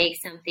and make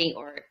something,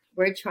 or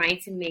we're trying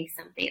to make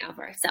something of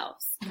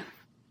ourselves,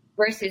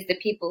 versus the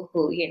people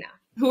who,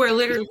 who are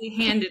literally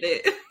handed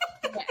it.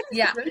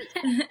 Yeah.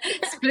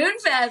 Spoon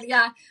fed.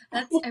 Yeah.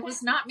 It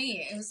was not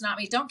me. It was not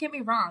me. Don't get me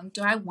wrong.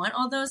 Do I want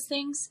all those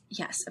things?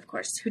 Yes, of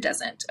course. Who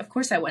doesn't? Of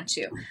course I want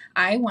to.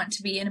 I want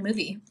to be in a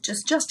movie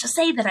just to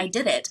say that I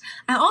did it.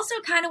 I also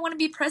kind of want to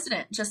be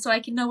president just so I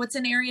can know what's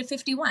in Area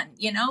 51.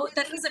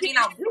 That doesn't mean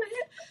I'll do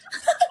it.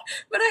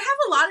 But I have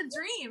a lot of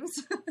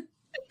dreams.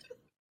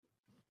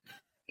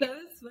 That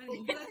is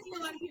funny. But I see a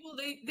lot of people,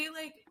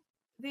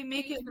 they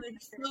make it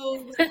like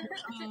so,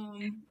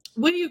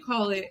 what do you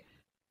call it?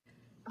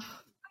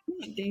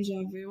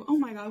 Deja vu. Oh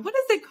my god, what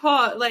is it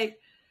called? Like,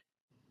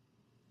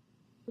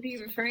 what are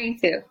you referring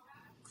to?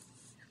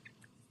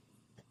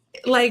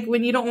 Like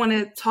when you don't want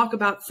to talk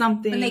about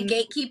something. When they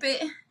gatekeep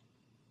it.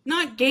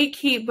 Not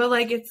gatekeep, but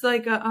like it's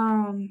like a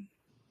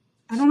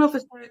I don't know if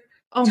it's like,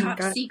 oh top my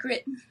god,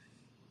 secret.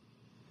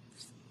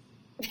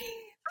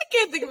 I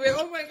can't think of it.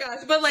 Oh my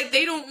gosh, but like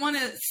they don't want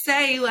to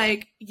say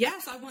like,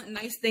 yes, I want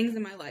nice things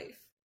in my life.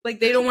 Like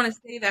they don't want to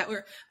say that,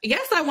 or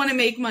yes, I want to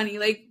make money.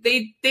 Like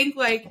they think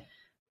like,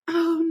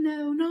 oh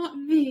no, not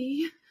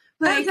me.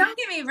 Like, don't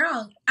get me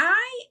wrong.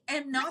 I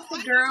am not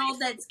the girl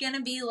that's going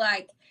to be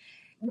like,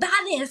 buy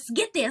this,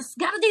 get this,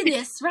 gotta do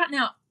this right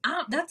now.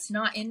 That's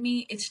not in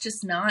me. It's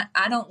just not.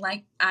 I don't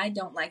like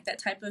that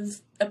type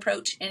of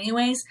approach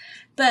anyways.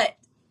 But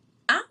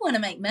I want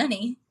to make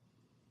money.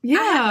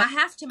 Yeah. I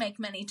have to make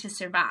money to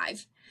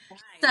survive. Right.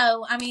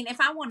 So, I mean,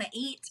 if I want to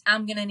eat,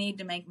 I'm going to need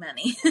to make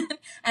money.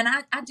 And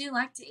I do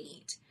like to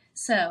eat.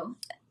 So.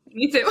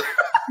 Me too.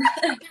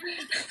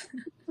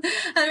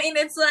 I mean,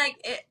 it's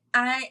like,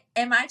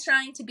 am I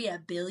trying to be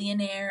a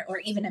billionaire or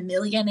even a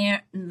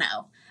millionaire?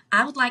 No.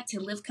 I would like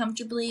to live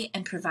comfortably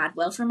and provide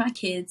well for my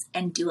kids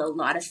and do a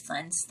lot of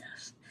fun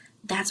stuff.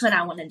 That's what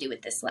I want to do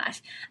with this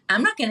life.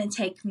 I'm not going to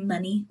take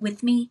money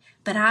with me,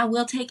 but I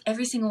will take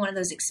every single one of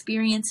those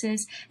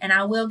experiences, and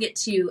I will get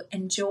to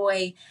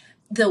enjoy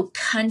the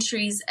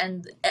countries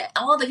and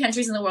all the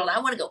countries in the world. I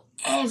want to go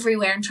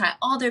everywhere and try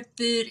all their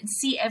food and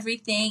see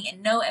everything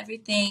and know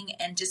everything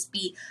and just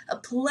be a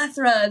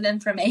plethora of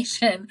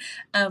information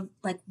of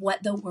like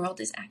what the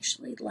world is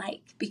actually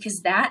like.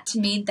 Because that, to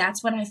me,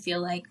 that's what I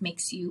feel like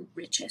makes you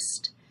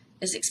richest,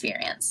 is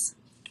experience.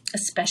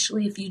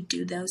 Especially if you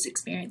do those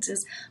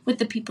experiences with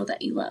the people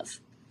that you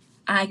love.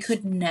 I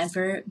could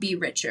never be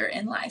richer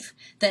in life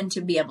than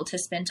to be able to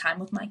spend time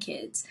with my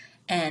kids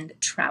and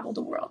travel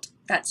the world.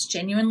 That's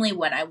genuinely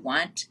what I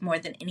want more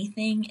than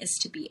anything, is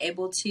to be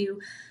able to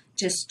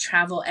just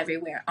travel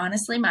everywhere.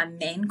 Honestly, my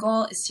main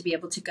goal is to be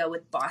able to go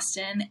with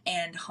Boston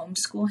and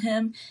homeschool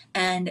him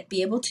and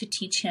be able to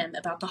teach him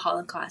about the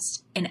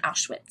Holocaust in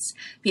Auschwitz,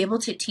 be able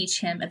to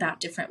teach him about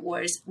different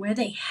wars, where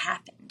they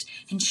happened,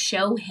 and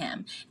show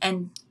him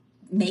and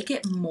make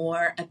it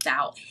more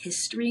about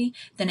history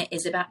than it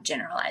is about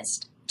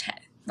generalized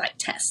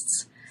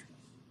tests.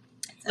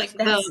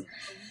 So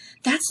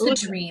that's the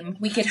dream.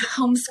 We could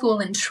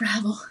homeschool and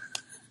travel.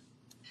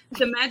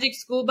 The magic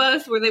school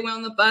bus where they went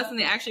on the bus and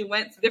they actually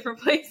went to different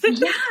places.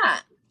 Yeah.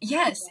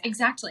 Yes,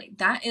 exactly.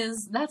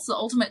 That's the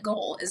ultimate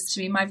goal, is to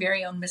be my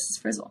very own Mrs.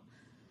 Frizzle.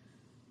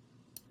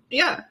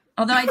 Yeah.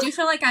 Although I do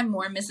feel like I'm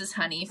more Mrs.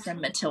 Honey from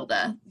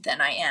Matilda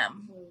than I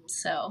am.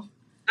 So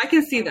I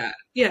can see that.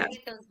 Yeah. I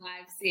get those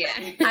vibes, yeah.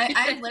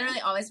 I've literally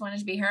always wanted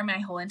to be her my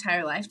whole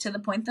entire life, to the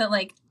point that,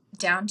 like,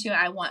 down to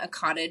I want a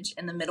cottage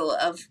in the middle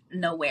of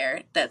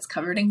nowhere that's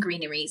covered in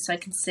greenery so I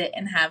can sit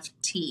and have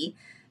tea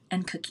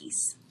and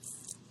cookies.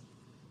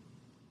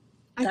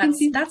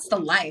 That's the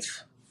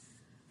life.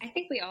 I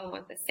think we all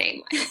want the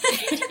same life.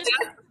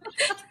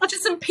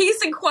 Just some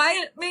peace and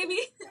quiet, maybe.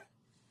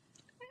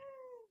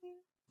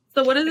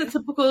 So what does a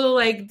typical,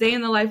 like, day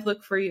in the life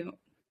look for you?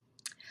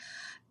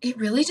 It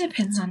really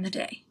depends on the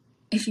day.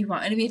 If you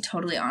want me to be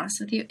totally honest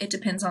with you, it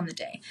depends on the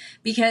day.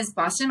 Because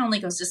Boston only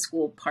goes to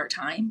school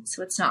part-time,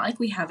 so it's not like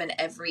we have an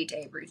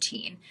everyday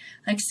routine.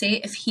 Like,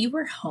 say, if he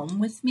were home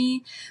with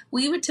me,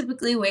 we would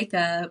typically wake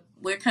up.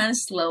 We're kind of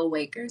slow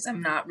wakers.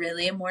 I'm not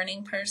really a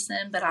morning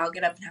person, but I'll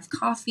get up and have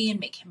coffee and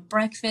make him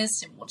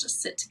breakfast, and we'll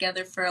just sit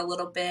together for a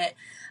little bit.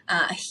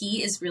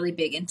 He is really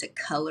big into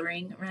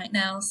coloring right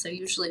now, so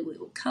usually we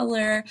will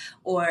color,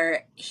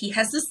 or he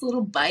has this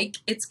little bike.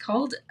 It's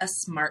called a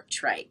smart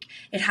trike.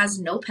 It has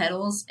no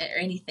pedals or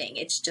anything.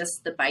 It's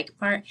just the bike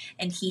part,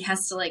 and he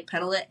has to, like,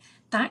 pedal it.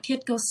 That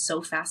kid goes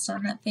so fast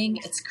on that thing.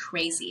 It's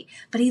crazy,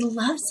 but he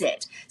loves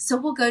it. So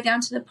we'll go down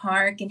to the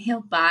park and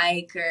he'll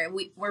bike, or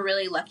we're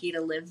really lucky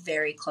to live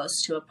very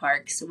close to a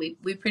park. So we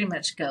pretty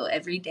much go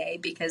every day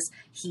because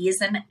he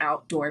is an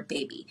outdoor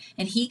baby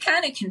and he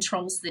kind of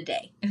controls the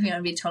day. If you want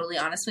to be totally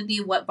honest with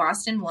you, what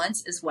Boston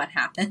wants is what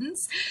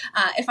happens.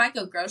 If I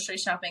go grocery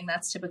shopping,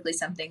 that's typically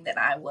something that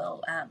I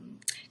will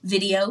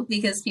video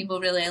because people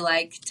really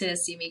like to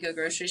see me go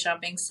grocery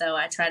shopping. So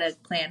I try to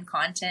plan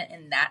content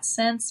in that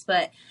sense,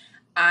 but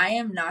I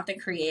am not the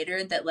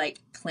creator that,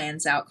 like,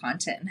 plans out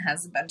content and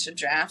has a bunch of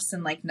drafts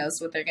and, like, knows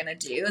what they're going to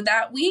do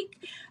that week.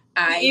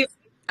 I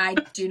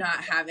do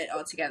not have it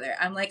all together.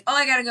 I'm like, oh,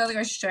 I got to go to the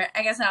grocery store.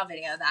 I guess I'll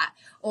video that.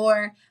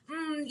 Or,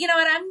 you know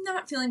what? I'm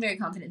not feeling very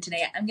confident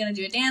today. I'm going to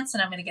do a dance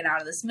and I'm going to get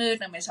out of this mood.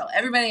 And I'm going to tell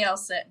everybody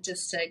else that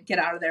just to get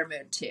out of their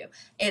mood too.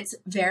 It's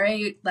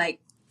very,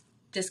 like,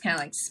 just kind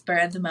of like spur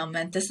of the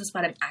moment. This is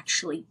what I'm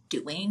actually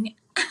doing.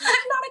 I'm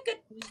not a good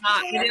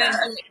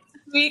planner.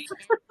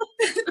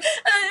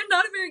 I'm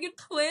not a very good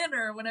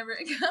planner whenever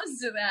it comes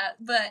to that.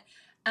 But,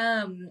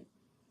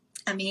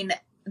 I mean,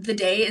 the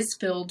day is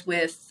filled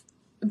with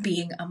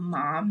being a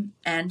mom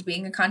and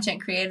being a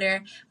content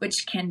creator,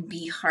 which can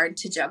be hard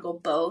to juggle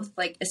both.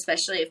 Like,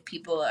 especially if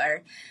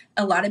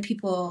a lot of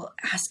people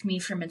ask me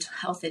for mental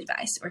health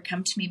advice or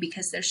come to me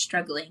because they're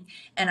struggling.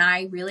 And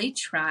I really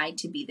try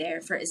to be there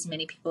for as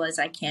many people as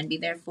I can be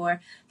there for.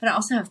 But I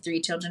also have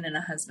 3 children and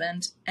a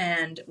husband,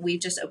 and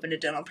we've just opened a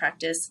dental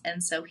practice.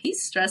 And so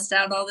he's stressed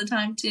out all the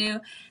time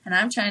too. And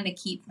I'm trying to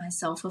keep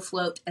myself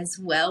afloat as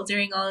well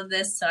during all of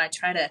this. So I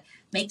try to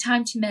make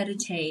time to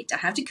meditate. I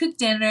have to cook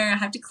dinner. I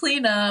have to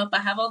clean up.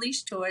 I have all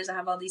these chores. I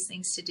have all these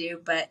things to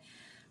do. But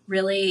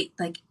really,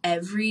 like,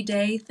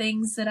 everyday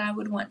things that I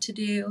would want to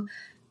do,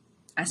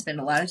 I spend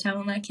a lot of time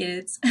with my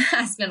kids.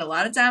 I spend a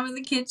lot of time in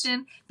the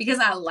kitchen because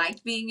I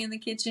like being in the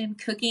kitchen.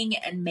 Cooking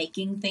and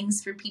making things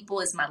for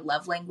people is my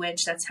love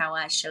language. That's how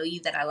I show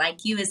you that I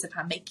like you, is if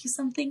I make you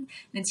something.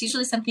 And it's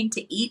usually something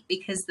to eat,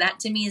 because that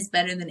to me is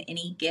better than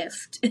any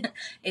gift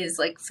is,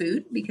 like,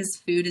 food, because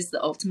food is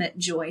the ultimate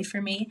joy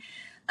for me.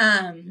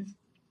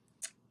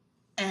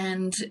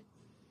 And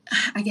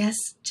I guess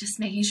just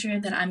making sure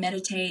that I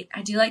meditate.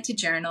 I do like to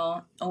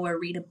journal or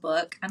read a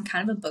book. I'm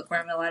kind of a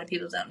bookworm. A lot of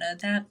people don't know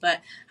that,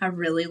 but I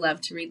really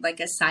love to read, like,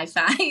 a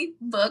sci-fi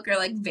book or,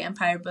 like,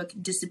 vampire book,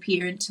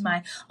 disappear into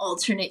my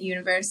alternate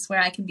universe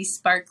where I can be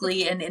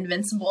sparkly and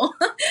invincible.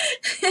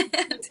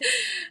 And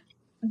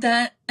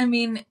that, I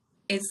mean,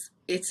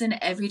 it's an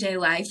everyday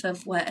life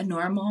of what a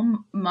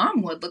normal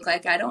mom would look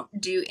like. I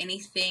don't do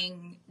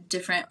anything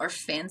different or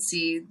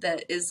fancy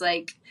that is,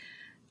 like,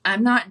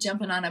 I'm not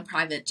jumping on a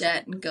private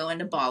jet and going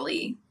to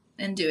Bali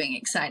and doing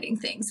exciting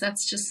things.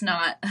 That's just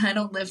not, I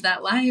don't live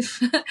that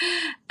life.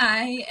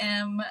 I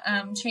am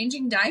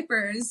changing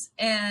diapers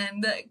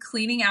and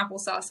cleaning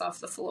applesauce off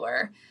the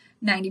floor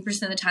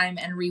 90% of the time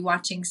and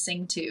rewatching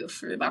Sing 2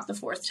 for about the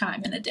 4th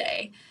time in a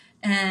day.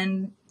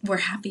 And we're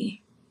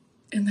happy.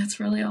 And that's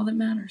really all that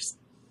matters.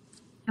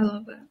 I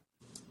love that.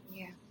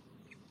 Yeah.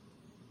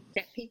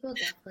 People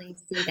definitely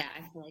see that.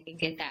 I feel like I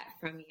get that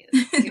from you.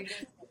 You're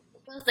just,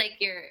 it feels like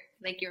you're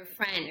your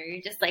friend, or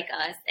you're just like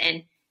us.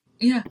 And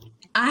yeah,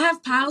 I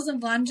have piles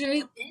of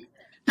laundry.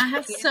 I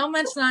have so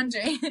much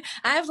laundry.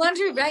 I have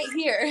laundry right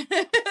here.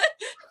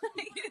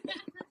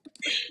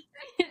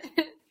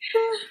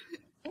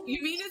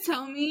 You mean to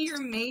tell me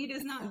your maid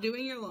is not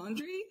doing your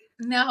laundry?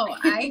 No,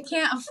 I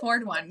can't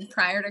afford one,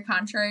 prior to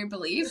contrary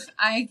belief.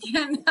 I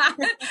cannot,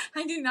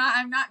 I do not,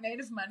 I'm not made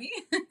of money.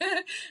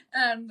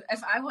 And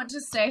if I want to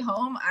stay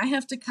home, I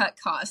have to cut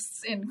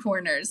costs in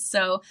corners.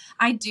 So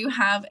I do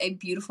have a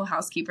beautiful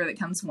housekeeper that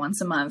comes once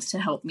a month to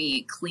help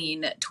me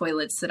clean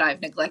toilets that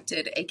I've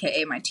neglected,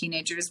 aka my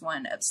teenager's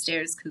one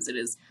upstairs, because it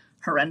is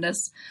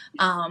horrendous.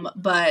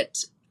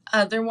 But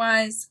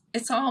otherwise,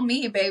 it's all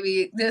me,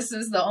 baby. This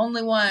is the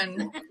only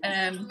one.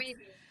 And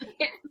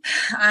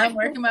I'm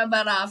working my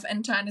butt off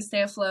and trying to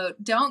stay afloat.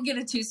 Don't get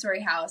a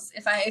 2-story house.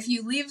 If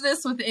you leave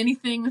this with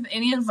anything, with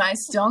any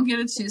advice, don't get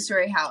a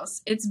 2-story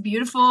house. It's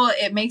beautiful.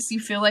 It makes you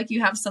feel like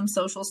you have some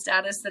social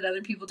status that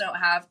other people don't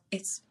have.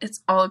 It's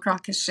all a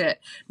crock of shit.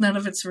 None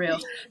of it's real.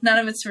 None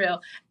of it's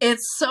real.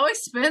 It's so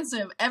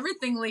expensive.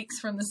 Everything leaks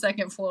from the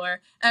second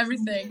floor.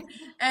 Everything.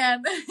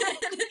 And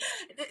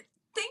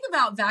think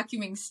about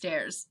vacuuming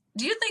stairs.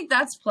 Do you think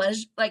that's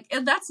pleasure? Like,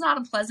 that's not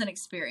a pleasant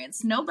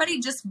experience. Nobody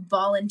just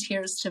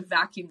volunteers to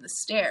vacuum the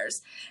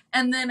stairs.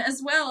 And then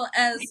as well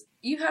as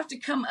you have to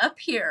come up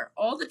here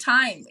all the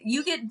time.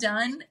 You get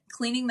done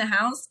cleaning the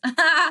house.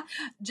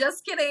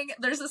 Just kidding.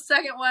 There's a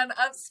second one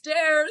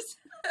upstairs.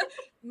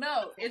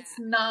 No, it's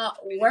not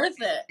worth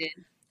it.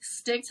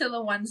 Stick to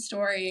the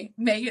 1-story,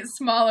 make it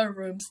smaller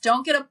rooms.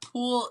 Don't get a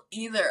pool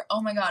either.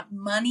 Oh my God,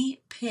 money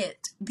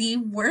pit. The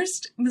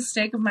worst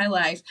mistake of my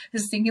life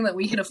is thinking that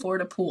we could afford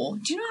a pool.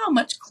 Do you know how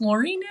much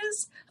chlorine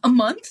is a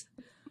month?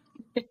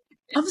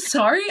 I'm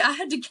sorry, I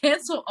had to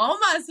cancel all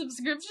my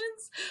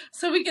subscriptions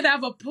so we could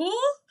have a pool?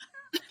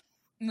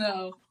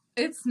 No,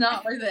 it's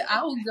not worth it.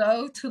 I will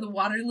go to the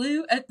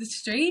Waterloo at the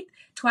street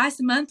twice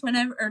a month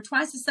or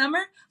twice a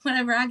summer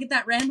whenever I get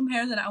that random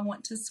hair that I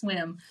want to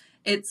swim.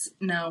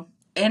 No.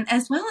 And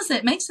as well as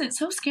it makes it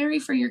so scary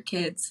for your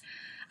kids.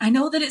 I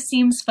know that it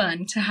seems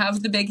fun to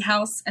have the big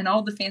house and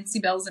all the fancy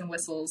bells and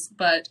whistles,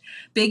 but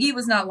Biggie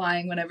was not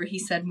lying whenever he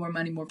said more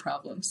money, more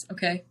problems,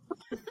 okay?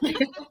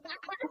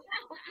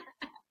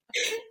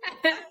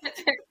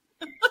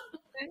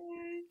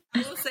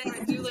 I will say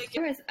I do like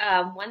There was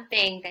one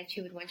thing that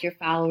you would want your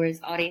followers,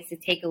 audience, to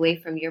take away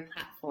from your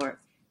platform.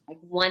 Like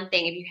one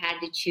thing, if you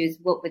had to choose,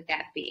 what would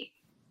that be?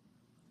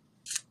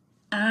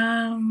 Like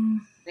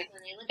when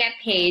they look at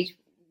Paige,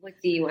 what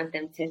do you want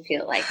them to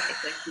feel like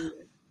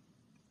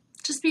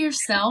just be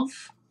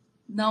yourself.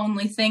 The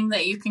only thing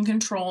that you can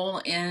control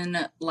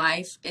in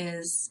life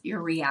is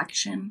your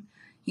reaction.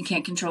 You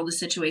can't control the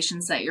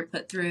situations that you're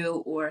put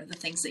through or the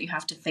things that you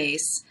have to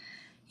face.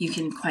 You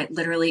can quite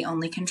literally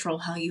only control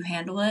how you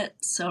handle it.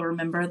 So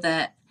remember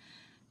that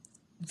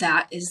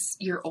is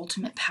your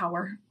ultimate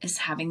power, is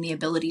having the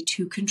ability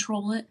to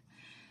control it.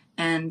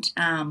 And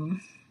I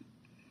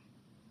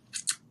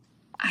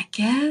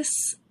guess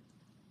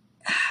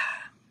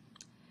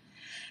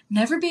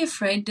never be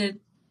afraid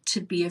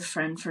to be a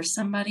friend for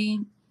somebody,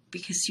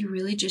 because you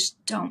really just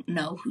don't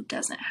know who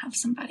doesn't have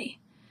somebody.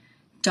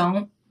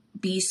 Don't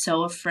be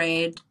so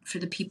afraid for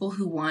the people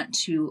who want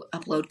to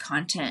upload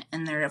content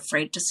and they're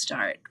afraid to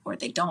start, or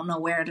they don't know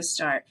where to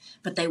start,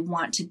 but they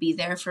want to be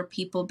there for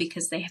people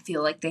because they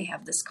feel like they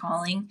have this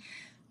calling.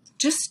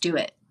 Just do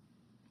it.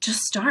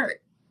 Just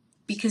start.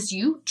 Because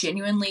you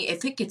genuinely,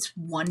 if it gets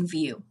one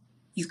view,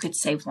 you could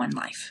save one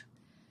life.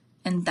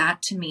 And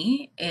that to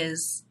me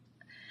is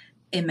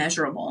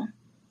immeasurable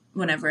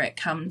whenever it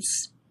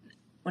comes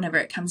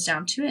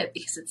down to it,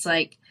 because it's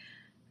like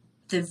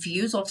the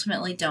views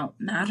ultimately don't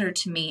matter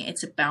to me.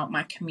 It's about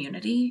my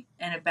community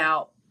and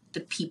about the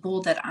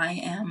people that I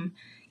am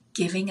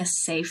giving a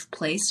safe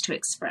place to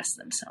express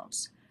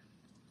themselves.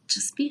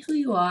 Just be who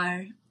you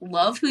are.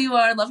 Love who you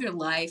are. Love your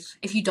life.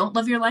 If you don't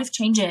love your life,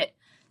 change it.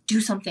 Do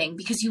something,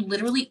 because you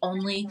literally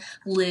only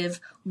live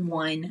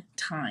one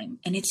time.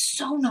 And it's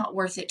so not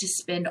worth it to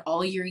spend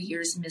all your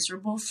years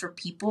miserable for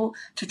people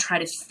to try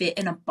to fit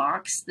in a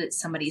box that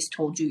somebody's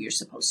told you you're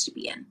supposed to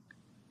be in.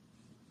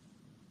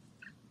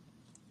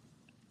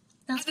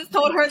 I just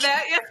told her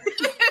that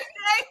yesterday.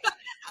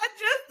 I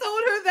just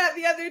told her that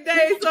the other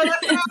day. So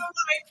that's why I'm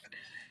like,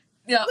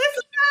 yeah.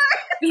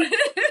 Listen.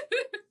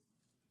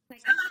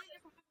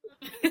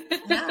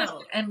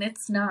 No, and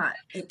it's not.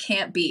 It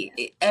can't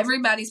be.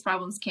 Everybody's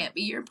problems can't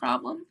be your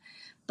problem,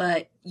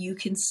 but you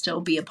can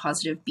still be a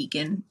positive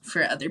beacon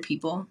for other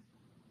people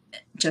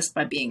just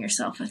by being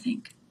yourself, I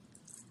think.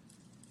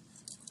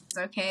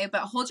 Okay,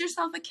 but hold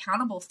yourself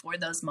accountable for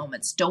those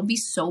moments. Don't be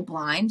so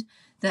blind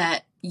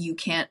that you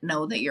can't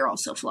know that you're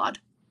also flawed.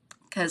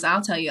 Because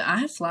I'll tell you, I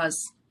have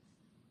flaws.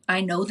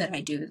 I know that I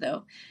do,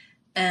 though.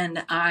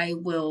 And I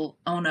will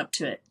own up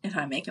to it if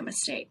I make a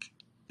mistake.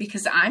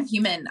 Because I'm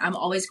human. I'm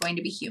always going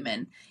to be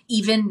human.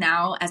 Even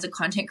now, as a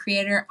content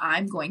creator,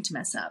 I'm going to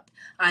mess up.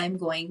 I'm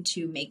going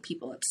to make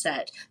people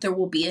upset. There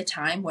will be a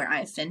time where I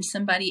offend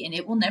somebody, and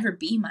it will never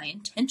be my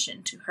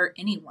intention to hurt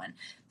anyone.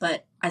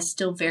 But I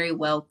still very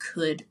well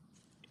could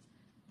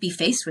be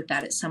faced with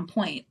that at some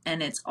point.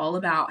 And it's all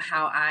about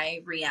how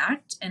I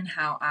react and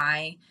how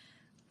I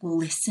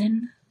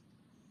listen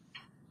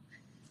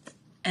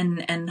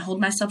and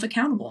hold myself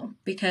accountable.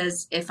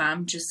 Because if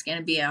I'm just going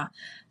to be a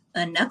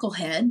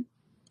knucklehead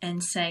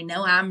and say,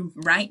 no, I'm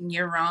right and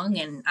you're wrong,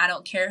 and I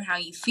don't care how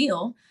you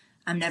feel,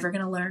 I'm never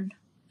going to learn.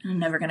 I'm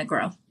never going to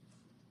grow.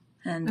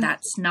 And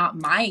that's not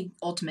my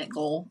ultimate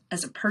goal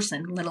as a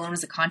person, let alone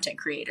as a content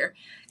creator,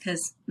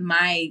 because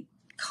my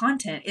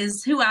content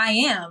is who I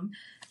am.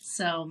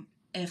 So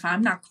if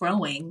I'm not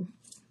growing,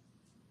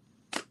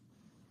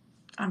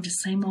 I'm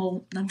just going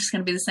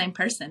to be the same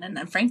person. And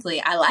then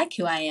frankly, I like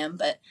who I am,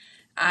 but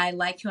I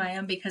like who I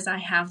am because I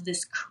have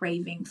this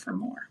craving for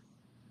more.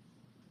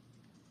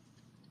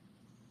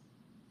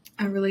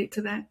 I relate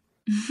to that.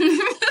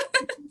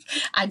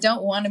 I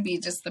don't want to be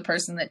just the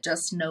person that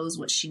just knows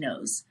what she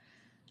knows.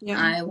 Yeah.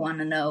 I want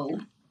to know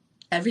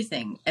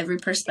everything, every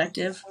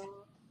perspective.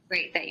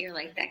 Great that you're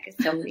like that,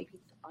 because so many people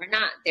are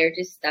not. They're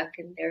just stuck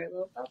in their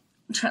little bubble.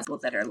 Trust people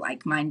that are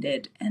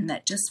like-minded and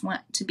that just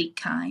want to be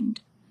kind.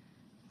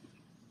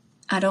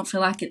 I don't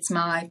feel like it's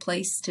my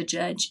place to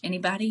judge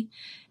anybody.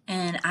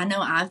 And I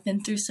know I've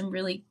been through some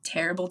really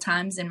terrible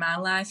times in my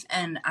life,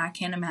 and I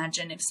can't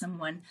imagine if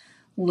someone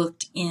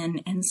looked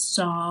in and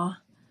saw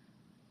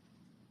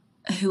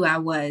who I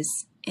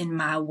was in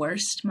my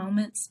worst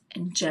moments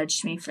and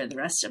judged me for the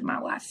rest of my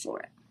life for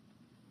it.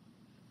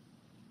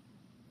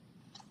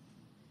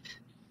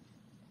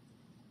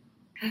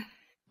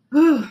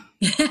 Does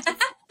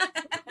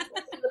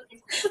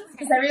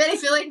everybody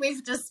feel like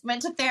we've just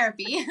went to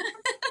therapy?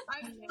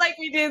 I feel like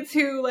we did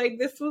too. Like,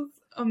 this was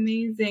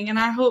amazing, and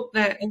I hope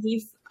that at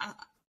least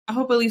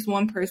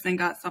one person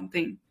got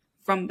something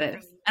from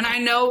this. And I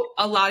know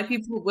a lot of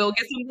people will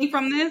get something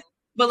from this,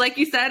 but like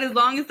you said, as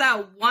long as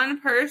that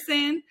one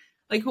person,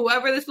 like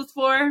whoever this was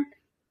for,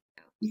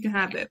 you can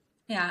have it.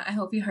 Yeah, I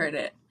hope you heard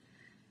it.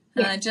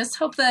 Yeah. Just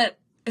hope that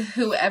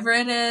whoever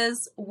it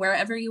is,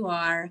 wherever you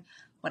are,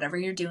 whatever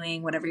you're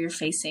doing, whatever you're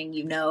facing,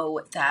 you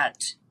know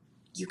that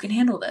you can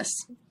handle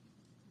this.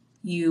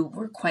 You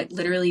were quite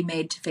literally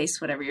made to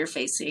face whatever you're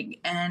facing,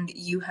 and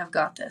you have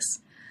got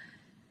this.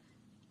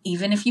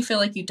 Even if you feel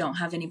like you don't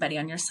have anybody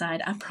on your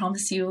side, I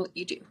promise you,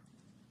 you do.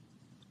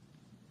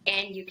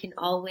 And you can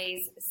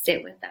always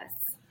sit with us.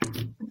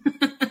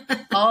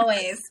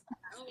 Always.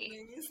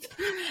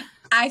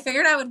 I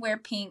figured I would wear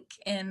pink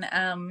in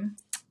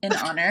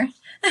honor.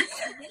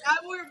 I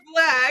wore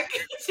black.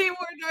 She wore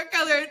dark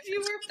color, and she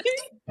wore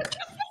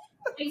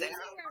pink.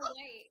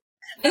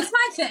 It's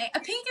my thing. A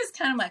pink is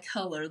kind of my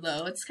color,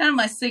 though. It's kind of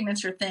my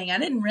signature thing. I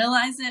didn't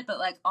realize it, but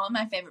like all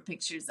my favorite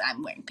pictures,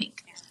 I'm wearing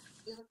pink. Yeah,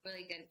 you look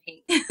really good in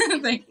pink.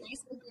 Thank you.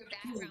 Nice with your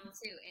background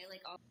too. And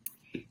like,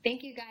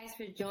 thank you guys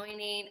for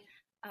joining.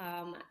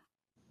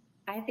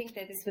 I think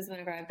that this was one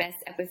of our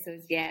best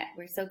episodes yet.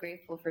 We're so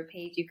grateful for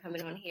Paige, you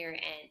coming on here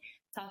and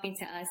talking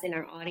to us and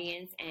our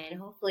audience, and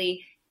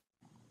hopefully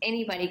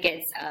anybody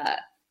gets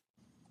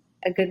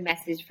a good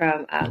message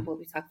from what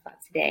we talked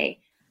about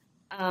today.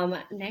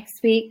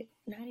 Next week,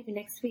 not even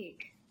next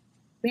week,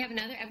 we have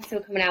another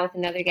episode coming out with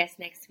another guest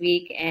next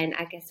week, and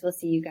I guess we'll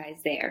see you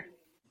guys there.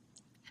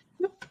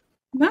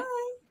 Bye.